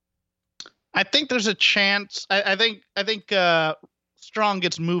 I think there's a chance. I think Strong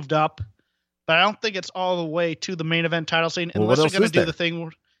gets moved up, but I don't think it's all the way to the main event title scene unless they're going to do the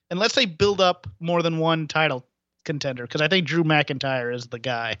thing, unless they build up more than one title contender, because I think Drew McIntyre is the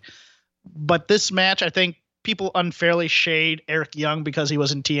guy. But this match, I think people unfairly shade Eric Young because he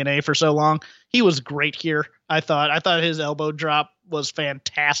was in TNA for so long. He was great here. I thought his elbow drop was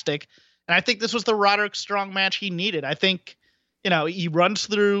fantastic. And I think this was the Roderick Strong match he needed. I think, he runs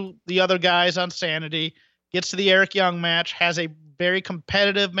through the other guys on Sanity, gets to the Eric Young match, has a very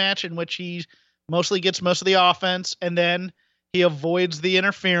competitive match in which he mostly gets most of the offense, and then he avoids the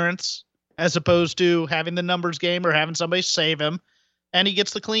interference as opposed to having the numbers game or having somebody save him. And he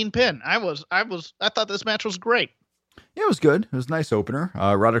gets the clean pin. I thought this match was great. Yeah, it was good. It was a nice opener.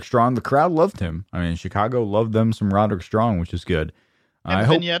 Roderick Strong, the crowd loved him. I mean, Chicago loved them some Roderick Strong, which is good. And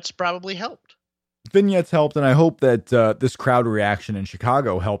vignettes probably helped. Vignettes helped, and I hope that this crowd reaction in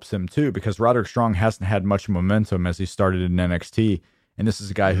Chicago helps him too, because Roderick Strong hasn't had much momentum as he started in NXT, and this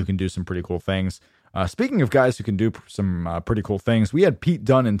is a guy who can do some pretty cool things. Speaking of guys who can do some pretty cool things, we had Pete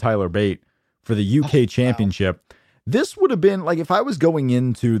Dunne and Tyler Bate for the UK Championship. Wow. This would have been, like, if I was going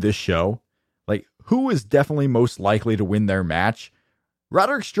into this show, like, who is definitely most likely to win their match?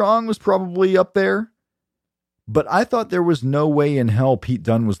 Roderick Strong was probably up there, but I thought there was no way in hell Pete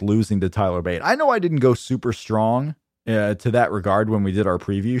Dunne was losing to Tyler Bate. I know I didn't go super strong to that regard when we did our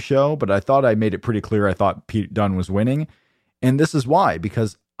preview show, but I thought I made it pretty clear I thought Pete Dunne was winning. And this is why,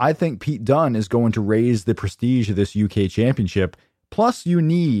 because I think Pete Dunne is going to raise the prestige of this UK Championship. Plus, you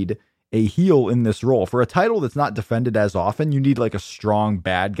need a heel in this role. For a title that's not defended as often, you need like a strong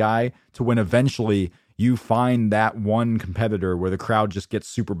bad guy to when eventually you find that one competitor where the crowd just gets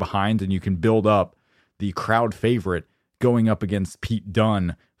super behind and you can build up the crowd favorite going up against Pete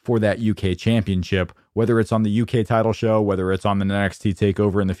Dunne for that UK Championship, whether it's on the UK title show, whether it's on the NXT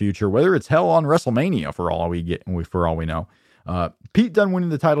TakeOver in the future, whether it's hell on WrestleMania for all we know. Pete Dunne winning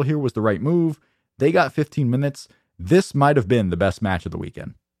the title here was the right move. They got 15 minutes. This might have been the best match of the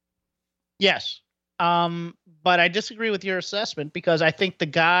weekend. Yes. But I disagree with your assessment, because I think the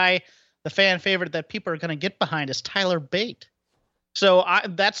guy the fan favorite that people are going to get behind is Tyler Bate. So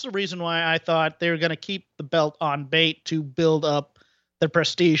that's the reason why I thought they were going to keep the belt on Bate to build up the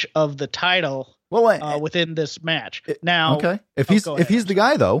prestige of the title within this match. Now, okay, if he's the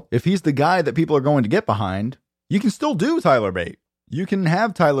guy though, if he's the guy that people are going to get behind, you can still do Tyler Bate. You can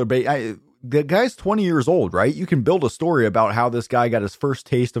have Tyler Bate. The guy's 20 years old, right? You can build a story about how this guy got his first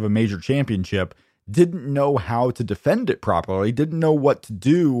taste of a major championship, didn't know how to defend it properly, didn't know what to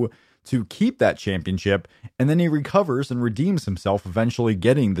do to keep that championship, and then he recovers and redeems himself, eventually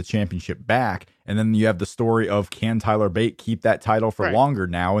getting the championship back. And then you have the story of, can Tyler Bate keep that title for longer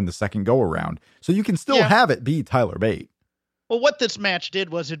now in the second go around? So you can still have it be Tyler Bate. Well, what this match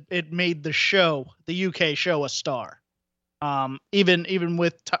did was it made the show, the UK show, a star. Even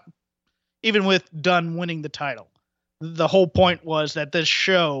with Dunn winning the title, the whole point was that this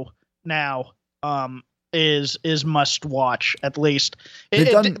show now is must watch. At least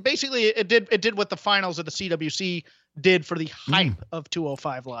it did what the finals of the CWC did for the hype of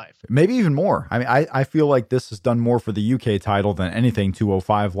 205 Live. Maybe even more. I mean, I feel like this has done more for the UK title than anything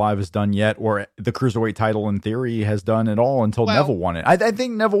 205 Live has done yet, or the Cruiserweight title in theory has done at all until Neville won it. I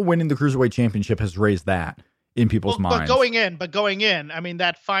think Neville winning the Cruiserweight Championship has raised that in people's minds. But going in, I mean,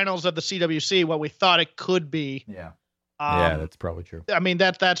 that finals of the CWC, what we thought it could be. Yeah. Yeah, that's probably true. I mean,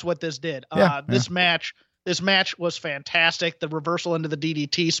 that's what this did. This match was fantastic. The reversal into the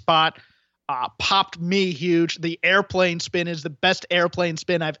DDT spot popped me huge. The airplane spin is the best airplane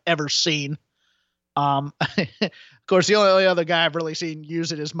spin I've ever seen. Of course, the only other guy I've really seen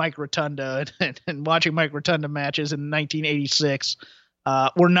use it is Mike Rotunda, and watching Mike Rotunda matches in 1986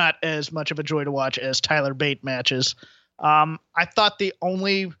 were not as much of a joy to watch as Tyler Bate matches. I thought the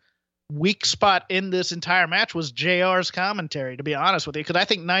only weak spot in this entire match was JR's commentary, to be honest with you, because I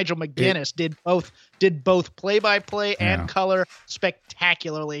think Nigel McGuinness did both play-by-play and color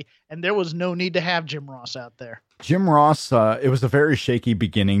spectacularly, and there was no need to have Jim Ross out there. Jim Ross, it was a very shaky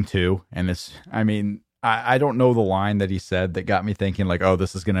beginning too, and I don't know the line that he said that got me thinking like, oh,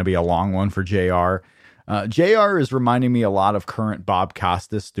 this is going to be a long one for JR. JR is reminding me a lot of current Bob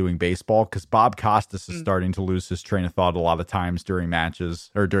Costas doing baseball, because Bob Costas is starting to lose his train of thought a lot of times during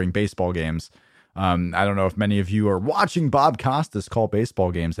matches or during baseball games. I don't know if many of you are watching Bob Costas call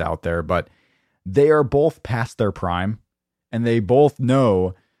baseball games out there, but they are both past their prime, and they both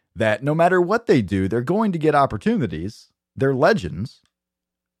know that no matter what they do, they're going to get opportunities. They're legends.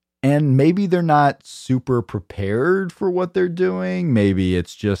 And maybe they're not super prepared for what they're doing. Maybe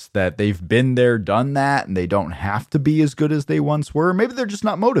it's just that they've been there, done that, and they don't have to be as good as they once were. Maybe they're just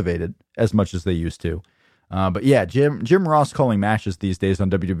not motivated as much as they used to. But yeah, Jim Ross calling matches these days on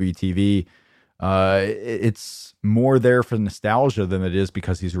WWE TV, it's more there for nostalgia than it is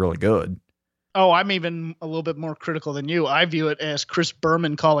because he's really good. Oh, I'm even a little bit more critical than you. I view it as Chris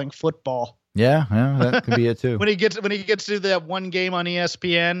Berman calling football. Yeah, that could be it too. when he gets to that one game on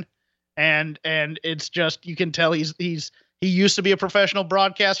ESPN, and it's just, you can tell he used to be a professional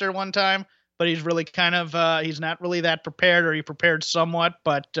broadcaster at one time, but he's really kind of he's not really that prepared, or he prepared somewhat,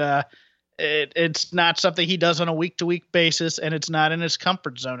 but it's not something he does on a week to week basis, and it's not in his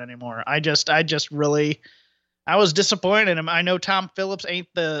comfort zone anymore. I was disappointed in him. I know Tom Phillips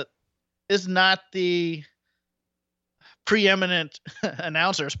is not the preeminent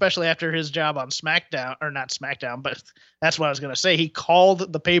announcer, especially after his job on SmackDown, or not SmackDown, but that's what I was going to say. He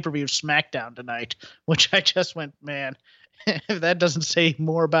called the pay-per-view SmackDown tonight, which I just went, man, if that doesn't say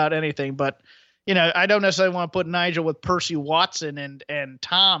more about anything. But, I don't necessarily want to put Nigel with Percy Watson and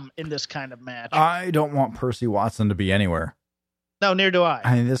Tom in this kind of match. I don't want Percy Watson to be anywhere. No, neither do I.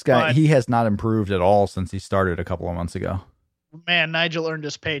 I mean, this guy, he has not improved at all since he started a couple of months ago. Man, Nigel earned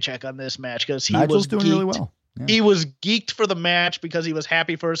his paycheck on this match because Nigel's doing really well. Yeah. He was geeked for the match because he was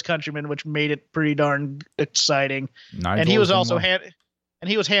happy for his countrymen, which made it pretty darn exciting. And he was also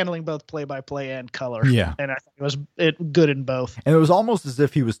handling both play-by-play and color. Yeah, and I think it was good in both. And it was almost as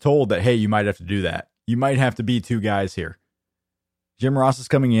if he was told that, hey, you might have to do that. You might have to be two guys here. Jim Ross is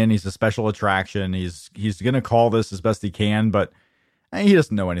coming in. He's a special attraction. He's going to call this as best he can, but he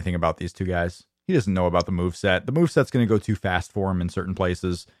doesn't know anything about these two guys. He doesn't know about the moveset. The moveset's going to go too fast for him in certain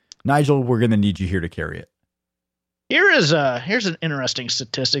places. Nigel, we're going to need you here to carry it. Here's an interesting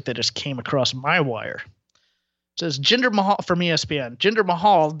statistic that just came across my wire. It says Jinder Mahal from ESPN. Jinder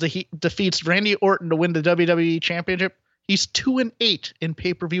Mahal defeats Randy Orton to win the WWE Championship. He's 2-8 in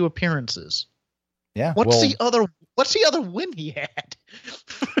pay-per-view appearances. Yeah. What's the other win he had?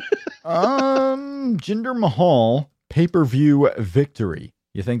 Jinder Mahal pay-per-view victory.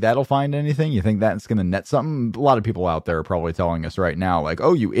 You think that'll find anything? You think that's going to net something? A lot of people out there are probably telling us right now, like,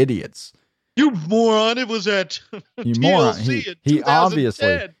 oh, you idiots. You moron! It was at You moron. TLC in He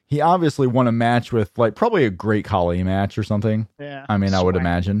 2010. obviously won a match with like probably a Great Khali match or something. Yeah. I mean, I would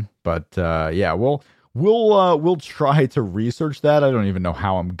imagine, but yeah, we'll try to research that. I don't even know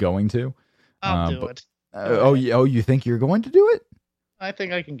how I'm going to. I'll do it. You think you're going to do it? I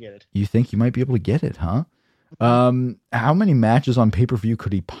think I can get it. You think you might be able to get it, huh? How many matches on pay-per-view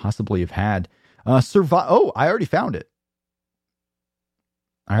could he possibly have had? I already found it.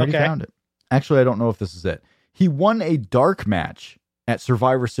 Found it. Actually, I don't know if this is it. He won a dark match at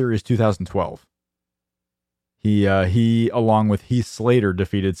Survivor Series 2012. He along with Heath Slater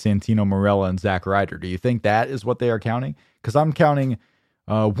defeated Santino Marella and Zack Ryder. Do you think that is what they are counting? Because I'm counting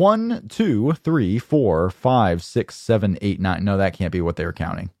 1, 2, 3, 4, 5, 6, 7, 8, 9. No, that can't be what they're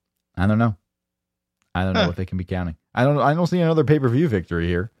counting. I don't know. I don't know what they can be counting. I don't see another pay-per-view victory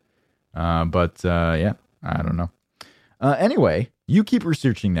here. Yeah, I don't know. Anyway, you keep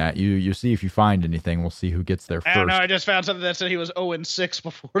researching that. You see if you find anything. We'll see who gets there first. I don't know. I just found something that said he was 0-6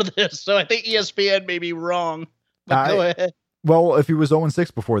 before this, so I think ESPN may be wrong. But go ahead. Well, if he was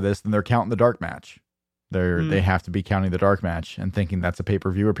 0-6 before this, then they're counting the dark match. They have to be counting the dark match and thinking that's a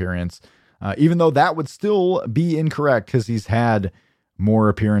pay-per-view appearance, even though that would still be incorrect because he's had more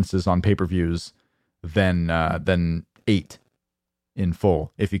appearances on pay-per-views than 8 in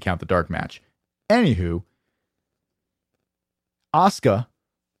full if you count the dark match. Anywho, Asuka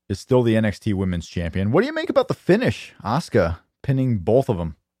is still the NXT Women's Champion. What do you make about the finish? Asuka pinning both of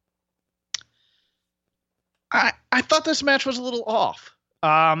them. I thought this match was a little off.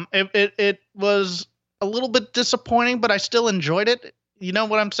 It was a little bit disappointing, but I still enjoyed it. You know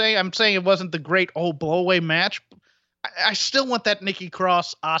what I'm saying? I'm saying it wasn't the great old blowaway match. I still want that Nikki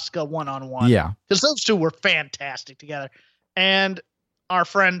Cross Asuka one-on-one. Yeah. Because those two were fantastic together. And our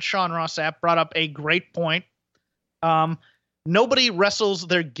friend Sean Ross Sapp brought up a great point. Nobody wrestles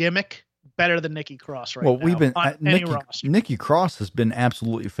their gimmick better than Nikki Cross right now. We've been Nikki Cross has been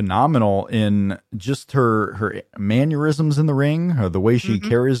absolutely phenomenal in just her mannerisms in the ring, or the way she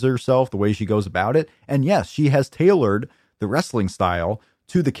carries herself, the way she goes about it. And yes, she has tailored the wrestling style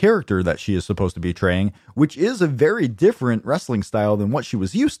to the character that she is supposed to be portraying, which is a very different wrestling style than what she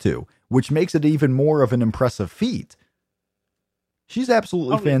was used to, which makes it even more of an impressive feat. She's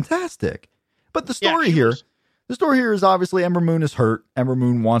absolutely fantastic. But the story here is obviously Ember Moon is hurt. Ember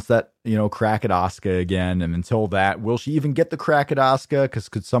Moon wants that, crack at Asuka again. And until that, will she even get the crack at Asuka? Because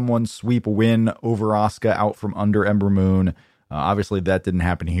could someone sweep a win over Asuka out from under Ember Moon? Obviously, that didn't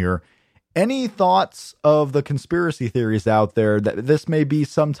happen here. Any thoughts of the conspiracy theories out there that this may be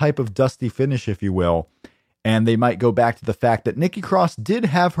some type of dusty finish, if you will, and they might go back to the fact that Nikki Cross did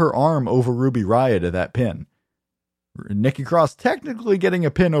have her arm over Ruby Riott at that pin? Nikki Cross technically getting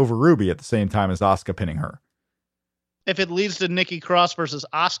a pin over Ruby at the same time as Asuka pinning her. If it leads to Nikki Cross versus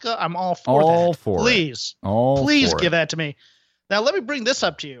Asuka, I'm all for that. Please give that to me. Now, let me bring this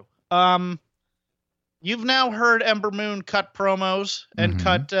up to you. You've now heard Ember Moon cut promos and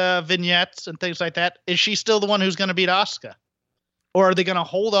cut vignettes and things like that. Is she still the one who's going to beat Asuka? Or are they going to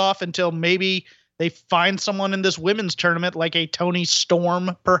hold off until maybe they find someone in this women's tournament, like a Toni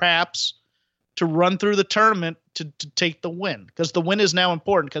Storm, perhaps, to run through the tournament to take the win? Because the win is now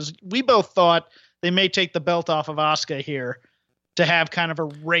important. Because we both thought they may take the belt off of Asuka here to have kind of a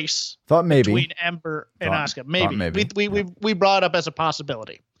race between Ember and Asuka. Maybe. We brought it up as a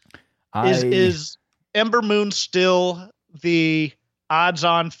possibility. Is Ember Moon still the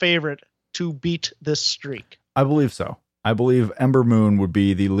odds-on favorite to beat this streak? I believe so. I believe Ember Moon would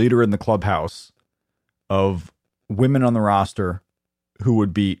be the leader in the clubhouse of women on the roster who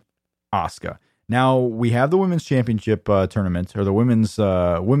would beat Asuka. Now, we have the Women's Championship tournament, or the women's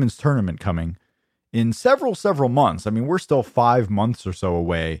tournament coming in several months. I mean, we're still 5 months or so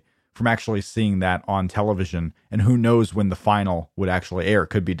away from actually seeing that on television, and who knows when the final would actually air. It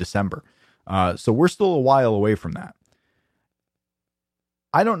could be December. So we're still a while away from that.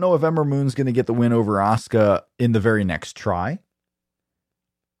 I don't know if Ember Moon's going to get the win over Asuka in the very next try.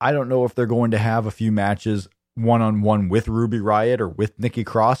 I don't know if they're going to have a few matches one-on-one with Ruby Riott or with Nikki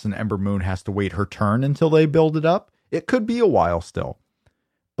Cross, and Ember Moon has to wait her turn until they build it up. It could be a while still.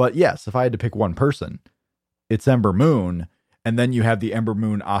 But yes, if I had to pick one person, it's Ember Moon. And then you have the Ember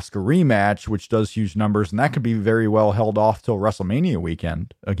Moon Asuka rematch, which does huge numbers, and that could be very well held off till WrestleMania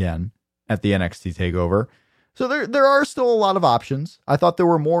weekend again at the NXT TakeOver. So there are still a lot of options. I thought there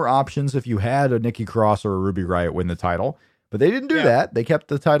were more options if you had a Nikki Cross or a Ruby Riott win the title, but they didn't do that. They kept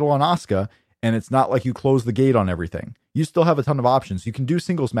the title on Asuka, and it's not like you close the gate on everything. You still have a ton of options. You can do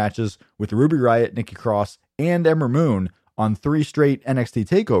singles matches with Ruby Riott, Nikki Cross, and Ember Moon on 3 straight NXT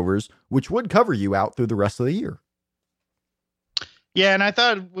TakeOvers, which would cover you out through the rest of the year. Yeah, and I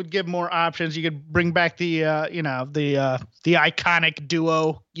thought it would give more options. You could bring back the the iconic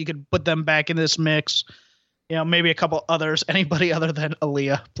duo. You could put them back in this mix. Maybe a couple others. Anybody other than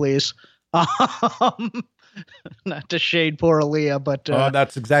Aaliyah, please. Not to shade poor Aaliyah, but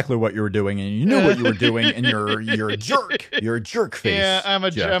that's exactly what you were doing, and you knew what you were doing, and you're a jerk. You're a jerk face. Yeah, I'm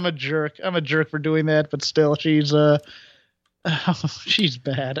a jerk. I'm a jerk for doing that, but still, she's she's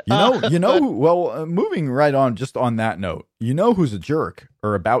bad. Well, moving right on, just on that note, who's a jerk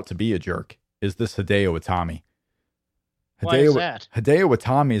or about to be a jerk is this Hideo Itami. Why is that? Hideo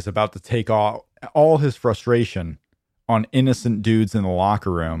Itami is about to take all his frustration on innocent dudes in the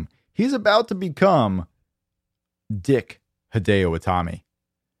locker room. He's about to become Dick Hideo Itami.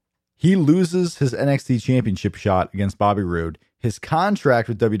 He loses his NXT championship shot against Bobby Roode. His contract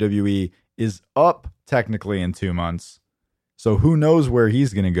with WWE is up technically in 2 months. So who knows where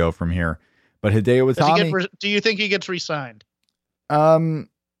he's going to go from here. But Hideo Itami... do you think he gets re-signed?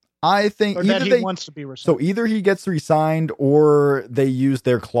 I think or that he wants to be re-signed. So either he gets re-signed or they use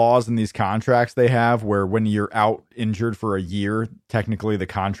their clause in these contracts they have where when you're out injured for a year, technically the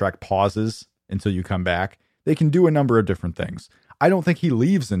contract pauses until you come back. They can do a number of different things. I don't think he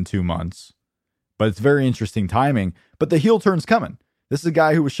leaves in 2 months, but it's very interesting timing. But the heel turn's coming. This is a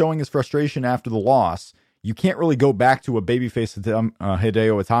guy who was showing his frustration after the loss. You can't really go back to a babyface Hideo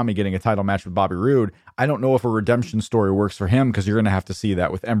Itami getting a title match with Bobby Roode. I don't know if a redemption story works for him because you're going to have to see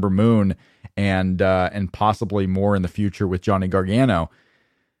that with Ember Moon and possibly more in the future with Johnny Gargano.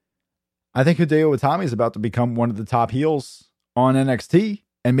 I think Hideo Itami is about to become one of the top heels on NXT,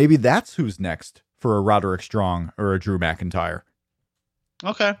 and maybe that's who's next for a Roderick Strong or a Drew McIntyre.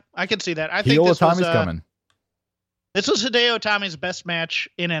 Okay, I can see that. I think this Itami's coming. This was Hideo Itami's best match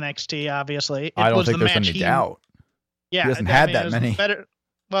in NXT, obviously. I don't think there's any doubt. Yeah, he hasn't had that many.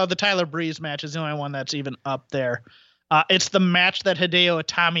 Well, the Tyler Breeze match is the only one that's even up there. It's the match that Hideo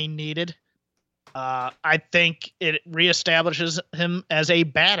Itami needed. I think it reestablishes him as a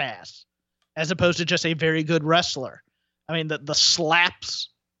badass, as opposed to just a very good wrestler. I mean, the slaps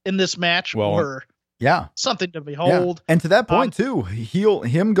in this match were something to behold. Yeah. And to that point, too,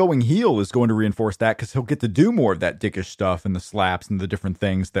 him going heel is going to reinforce that because he'll get to do more of that dickish stuff and the slaps and the different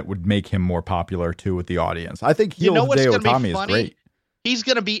things that would make him more popular, too, with the audience. I think heel Hideo Itami is great. He's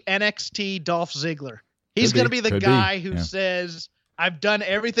going to be NXT Dolph Ziggler. He's going to be the guy who says, I've done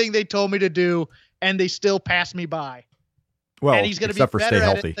everything they told me to do, and they still pass me by. Well, and he's going to be better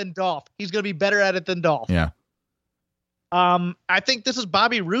at it than Dolph. He's going to be better at it than Dolph. Yeah. I think this is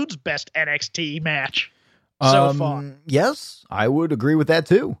Bobby Roode's best NXT match so far. Yes, I would agree with that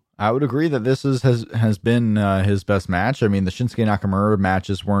too. I would agree that this has been his best match. I mean, the Shinsuke Nakamura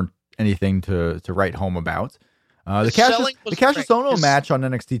matches weren't anything to write home about. The Cassius Ohno match on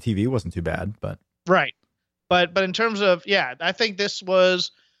NXT TV wasn't too bad, but right. But in terms of I think this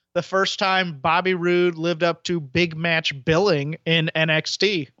was the first time Bobby Roode lived up to big match billing in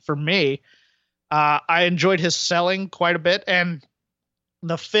NXT for me. I enjoyed his selling quite a bit, and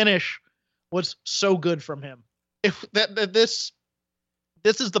the finish was so good from him. This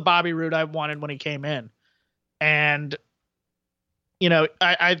is the Bobby Roode I wanted when he came in, and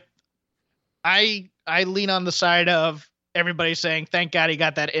I lean on the side of everybody saying thank God he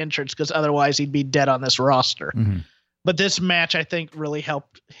got that entrance because otherwise he'd be dead on this roster. Mm-hmm. But this match I think really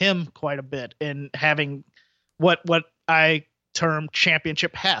helped him quite a bit in having what I term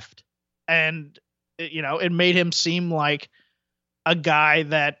championship heft. And, it made him seem like a guy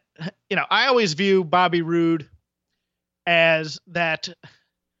that, I always view Bobby Roode as that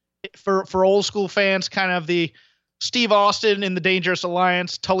for old school fans, kind of the Steve Austin in the Dangerous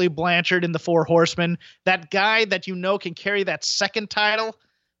Alliance, Tully Blanchard in the Four Horsemen, that guy that can carry that second title,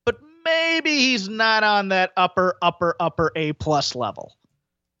 but maybe he's not on that upper A+ level.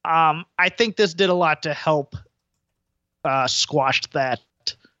 I think this did a lot to help squash that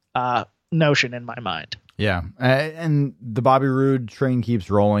notion in my mind. Yeah, and the Bobby Roode train keeps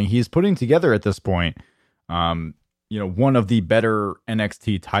rolling. He's putting together at this point, one of the better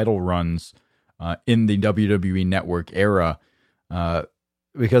NXT title runs in the WWE Network era,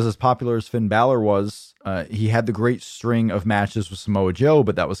 because as popular as Finn Balor was, he had the great string of matches with Samoa Joe,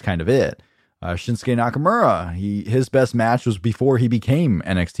 but that was kind of it. Shinsuke Nakamura, his best match was before he became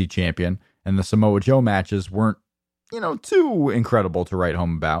NXT champion, and the Samoa Joe matches weren't, too incredible to write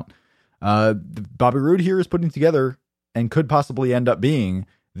home about. Bobby Roode here is putting together and could possibly end up being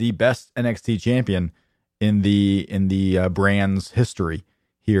the best NXT champion in the brand's history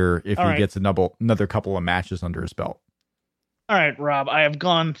here if he gets another couple of matches under his belt. All right, Rob, I have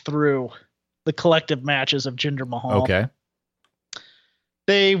gone through the collective matches of Jinder Mahal. Okay.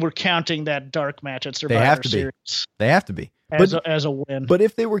 They were counting that dark match at Survivor Series. They have to be. as a win. But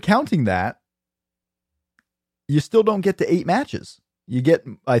if they were counting that, you still don't get to 8 matches. You get,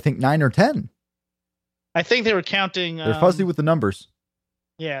 I think, 9 or 10. I think they were counting. They're fuzzy with the numbers.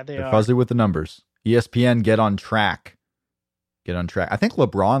 Yeah, They're fuzzy with the numbers. ESPN, get on track. Get on track. I think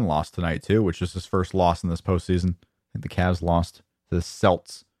LeBron lost tonight, too, which is his first loss in this postseason. I think the Cavs lost to the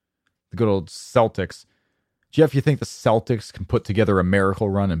Celts. The good old Celtics. Jeff, you think the Celtics can put together a miracle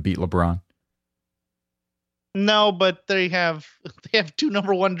run and beat LeBron? No, but they have 2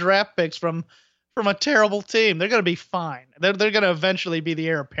 number 1 draft picks from a terrible team. They're going to be fine. They're going to eventually be the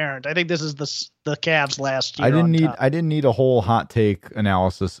heir apparent. I think this is the Cavs last year. I didn't need a whole hot take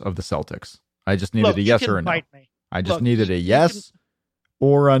analysis of the Celtics. I just needed a yes or a no. I just needed a yes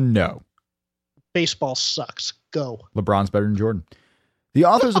or a no. Baseball sucks. Go. LeBron's better than Jordan. The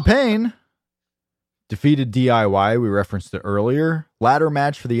Authors of Pain defeated DIY. We referenced it earlier. Ladder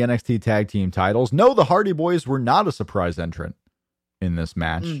match for the NXT Tag Team titles. No, the Hardy Boys were not a surprise entrant in this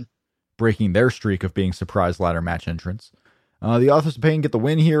match, breaking their streak of being surprise ladder match entrants. The Authors of Pain get the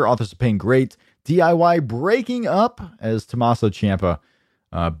win here. Authors of Pain great. DIY breaking up as Tommaso Ciampa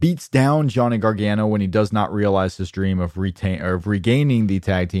beats down Johnny Gargano when he does not realize his dream of regaining the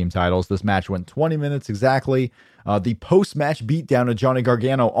tag team titles. This match went 20 minutes exactly. The post-match beatdown of Johnny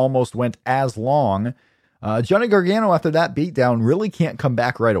Gargano almost went as long. Johnny Gargano, after that beatdown, really can't come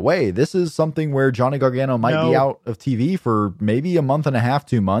back right away. This is something where Johnny Gargano might be out of TV for maybe a month and a half,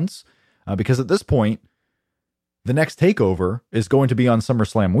 2 months, because at this point, the next takeover is going to be on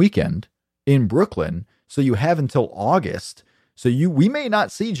SummerSlam weekend in Brooklyn. So you have until August. So we may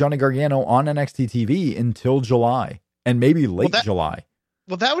not see Johnny Gargano on NXT TV until July, and maybe late July.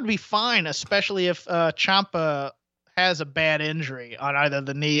 Well, that would be fine, especially if Ciampa has a bad injury on either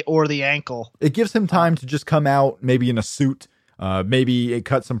the knee or the ankle. It gives him time to just come out, maybe in a suit, maybe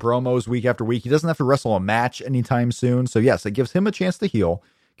cut some promos week after week. He doesn't have to wrestle a match anytime soon. So yes, it gives him a chance to heal,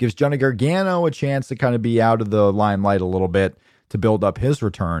 gives Johnny Gargano a chance to kind of be out of the limelight a little bit to build up his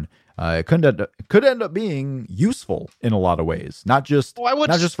return. It could end up being useful in a lot of ways, not just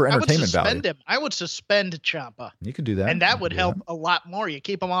for entertainment value. I would suspend Ciampa. You could do that, and that would help a lot more. You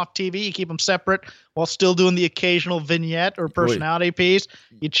keep him off TV, you keep him separate while still doing the occasional vignette or personality piece.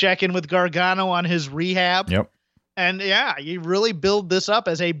 You check in with Gargano on his rehab. Yep. And yeah, you really build this up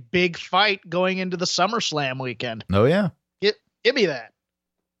as a big fight going into the SummerSlam weekend. Oh yeah, give me that.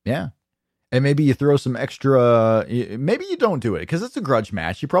 Yeah. And maybe you throw some extra, maybe you don't do it because it's a grudge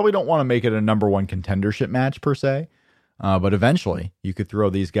match. You probably don't want to make it a number 1 contendership match per se. But eventually you could throw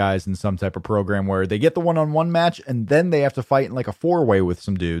these guys in some type of program where they get the one-on-one match and then they have to fight in like a 4-way with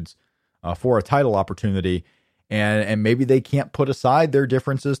some dudes for a title opportunity. And maybe they can't put aside their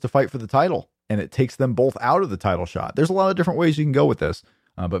differences to fight for the title. And it takes them both out of the title shot. There's a lot of different ways you can go with this.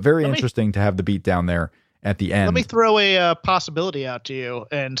 But very interesting to have the beat down there at the end. Let me throw a possibility out to you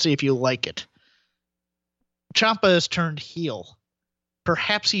and see if you like it. Ciampa has turned heel.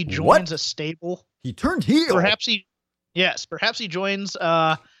 Perhaps he joins a stable. He turned heel? Perhaps he joins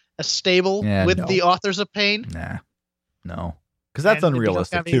a stable with the Authors of Pain. No. Because that's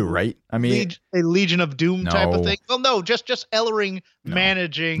unrealistic too, right? I mean, a Legion of Doom type of thing. Well, no, just Ellering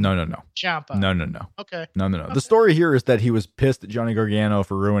managing. No. Ciampa. No. Okay. No. Okay. The story here is that he was pissed at Johnny Gargano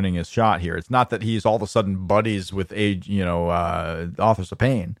for ruining his shot here. It's not that he's all of a sudden buddies with Authors of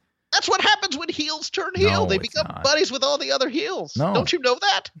Pain. That's what happens when heels turn heel. They become buddies with all the other heels. No. Don't you know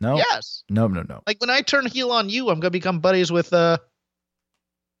that? No. Yes. No. Like when I turn heel on you, I'm going to become buddies with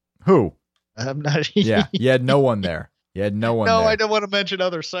who? I'm not. Yeah, you had no one there. You had no one there. No, I don't want to mention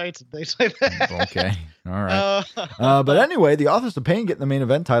other sites and things like that. Okay. All right. But anyway, the Authors of Pain getting the main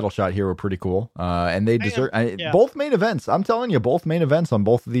event title shot here were pretty cool. And they deserve both main events. I'm telling you, both main events on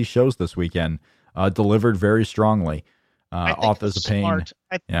both of these shows this weekend delivered very strongly. Authors of Pain. Smart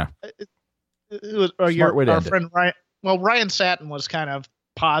way to end friend it. Ryan Satin was kind of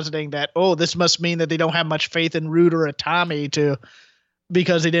positing that, this must mean that they don't have much faith in Rude or Itami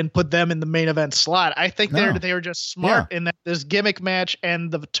because they didn't put them in the main event slot. I think they were just smart in that this gimmick match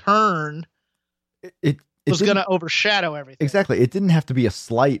and the turn it was going to overshadow everything. Exactly. It didn't have to be a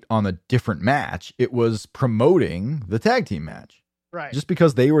slight on a different match. It was promoting the tag team match. Right. Just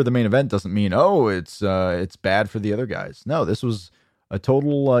because they were the main event doesn't mean, it's bad for the other guys. No, this was a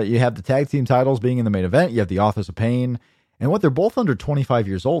total, you have the tag team titles being in the main event. You have the Authors of Pain. And they're both under 25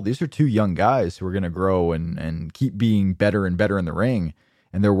 years old. These are 2 young guys who are going to grow and keep being better and better in the ring.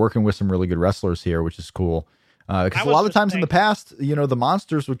 And they're working with some really good wrestlers here, which is cool. Because a lot of times in the past, the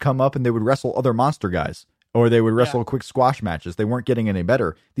monsters would come up and they would wrestle other monster guys. Or they would wrestle quick squash matches. They weren't getting any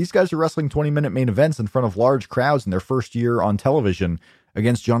better. These guys are wrestling 20-minute main events in front of large crowds in their first year on television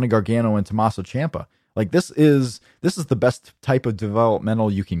against Johnny Gargano and Tommaso Ciampa. Like this is the best type of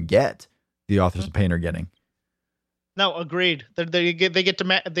developmental you can get. The Authors of Pain are getting. No, agreed. They get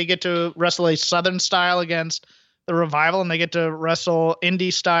to wrestle a Southern style against the Revival, and they get to wrestle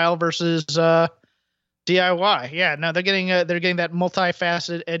indie style versus DIY. Yeah, no, they're getting that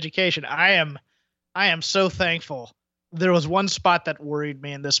multifaceted education. I am so thankful. There was one spot that worried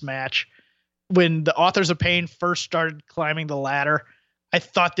me in this match when the Authors of Pain first started climbing the ladder. I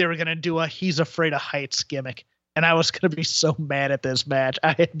thought they were going to do a he's afraid of heights gimmick, and I was going to be so mad at this match.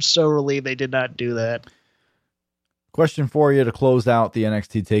 I am so relieved they did not do that. Question for you to close out the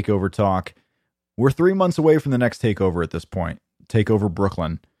NXT TakeOver talk. We're 3 months away from the next TakeOver at this point. TakeOver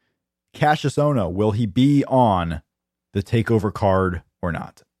Brooklyn. Cassius Ohno, will he be on the TakeOver card or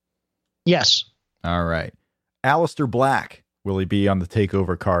not? Yes. All right. Aleister Black, will he be on the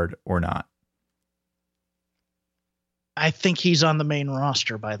TakeOver card or not? I think he's on the main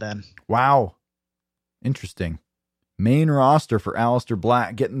roster by then. Wow. Interesting. Main roster for Aleister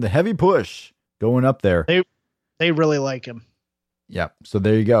Black, getting the heavy push, going up there. They really like him. Yep. So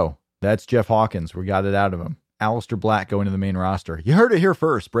there you go. That's Jeff Hawkins. We got it out of him. Aleister Black going to the main roster. You heard it here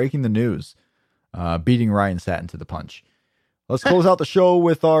first. Breaking the news. Beating Ryan Satin to the punch. Let's close out the show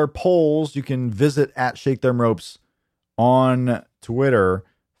with our polls. You can visit at Shake Them Ropes on Twitter.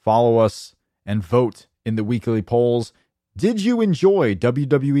 Follow us and vote in the weekly polls. Did you enjoy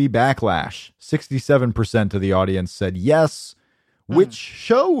WWE Backlash? 67% of the audience said yes. Which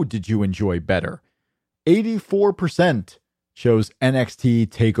show did you enjoy better? 84% chose NXT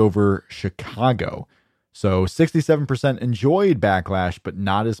TakeOver Chicago. So 67% enjoyed Backlash, but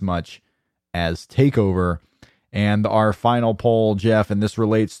not as much as TakeOver. And our final poll, Jeff, and this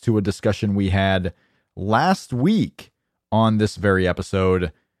relates to a discussion we had last week on this very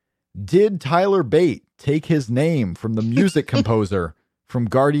episode. Did Tyler Bate take his name from the music composer from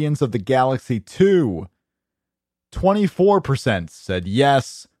Guardians of the Galaxy 2? 24% said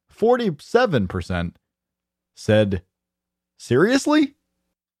yes. 47% said, seriously?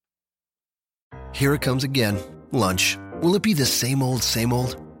 Here it comes again. Lunch. Will it be the same old, same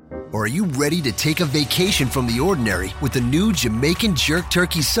old? Or are you ready to take a vacation from the ordinary with the new Jamaican Jerk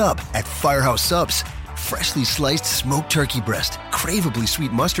Turkey Sub at Firehouse Subs? Freshly sliced smoked turkey breast, craveably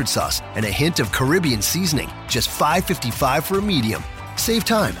sweet mustard sauce, and a hint of Caribbean seasoning. Just $5.55 for a medium. Save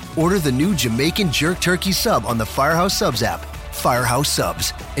time. Order the new Jamaican Jerk Turkey Sub on the Firehouse Subs app. Firehouse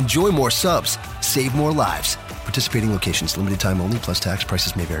Subs. Enjoy more subs. Save more lives. Participating locations. Limited time only, plus tax.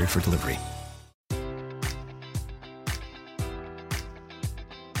 Prices may vary for delivery.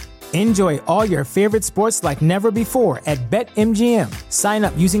 Enjoy all your favorite sports like never before at BetMGM. Sign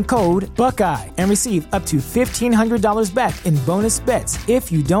up using code Buckeye and receive up to $1,500 back in bonus bets if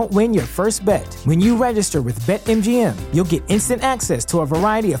you don't win your first bet. When you register with BetMGM, you'll get instant access to a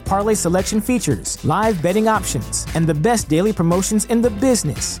variety of parlay selection features, live betting options, and the best daily promotions in the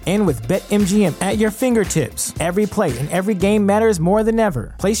business. And with BetMGM at your fingertips, every play and every game matters more than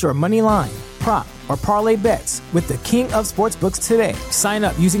ever. Place your money line, prop, or parlay bets with the king of sportsbooks today. Sign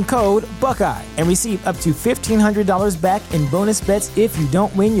up using code Buckeye and receive up to $1,500 back in bonus bets if you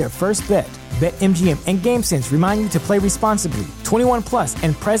don't win your first bet. BetMGM and GameSense remind you to play responsibly. 21 plus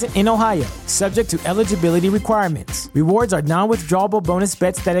and present in Ohio, subject to eligibility requirements. Rewards are non-withdrawable bonus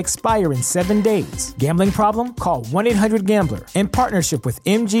bets that expire in 7 days. Gambling problem? Call 1-800-GAMBLER. In partnership with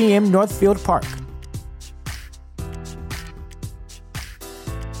MGM Northfield Park.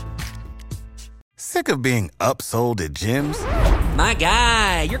 Sick of being upsold at gyms? My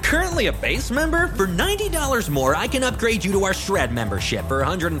guy, you're currently a base member? For $90 more, I can upgrade you to our Shred membership. For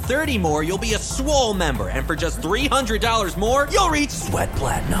 $130 more, you'll be a Swole member. And for just $300 more, you'll reach Sweat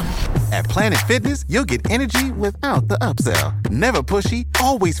Platinum. At Planet Fitness, you'll get energy without the upsell. Never pushy,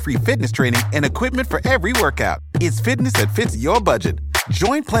 always free fitness training and equipment for every workout. It's fitness that fits your budget.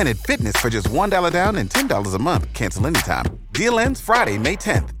 Join Planet Fitness for just $1 down and $10 a month. Cancel anytime. Deal ends Friday, May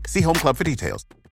 10th. See Home Club for details.